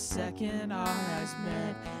for a second our eyes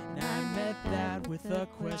met, and I met that with a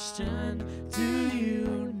question. Do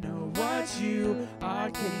you know what you are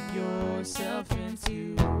getting yourself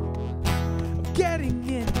into? I'm getting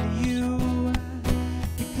into you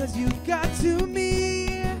because you got to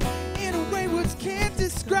me in a way words can't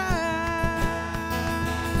describe.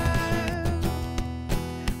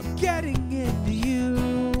 I'm getting into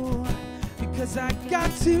you because I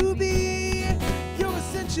got to be. You're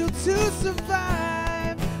essential to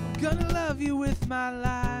survive. I'm gonna love you with my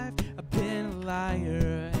life. I've been a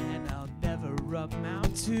liar and I'll never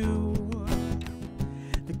amount to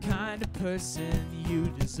the kind of person you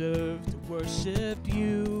deserve to worship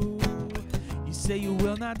you. You say you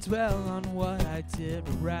will not dwell on what I did,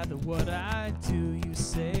 but rather what I do. You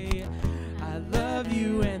say I love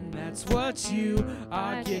you, and that's what you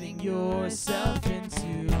are getting yourself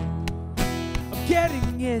into. I'm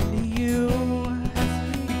getting into you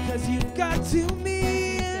because you've got to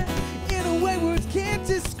me in a way words can't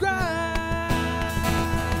describe.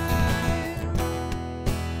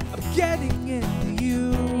 I'm getting into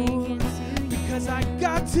you because I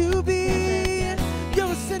got to be.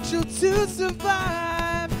 You're essential to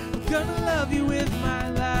survive. I'm gonna love you with my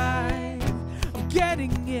life. I'm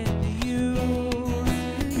getting into you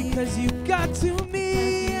because you got to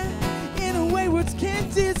me in a way words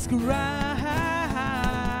can't describe.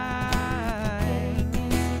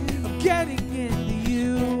 I'm getting into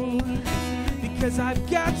you because I've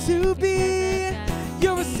got to be.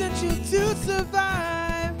 You're essential to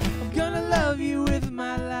survive. I'm gonna love you with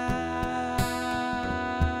my life.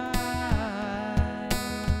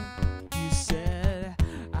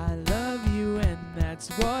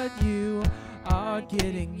 What you are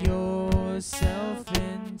getting yourself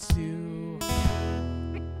into.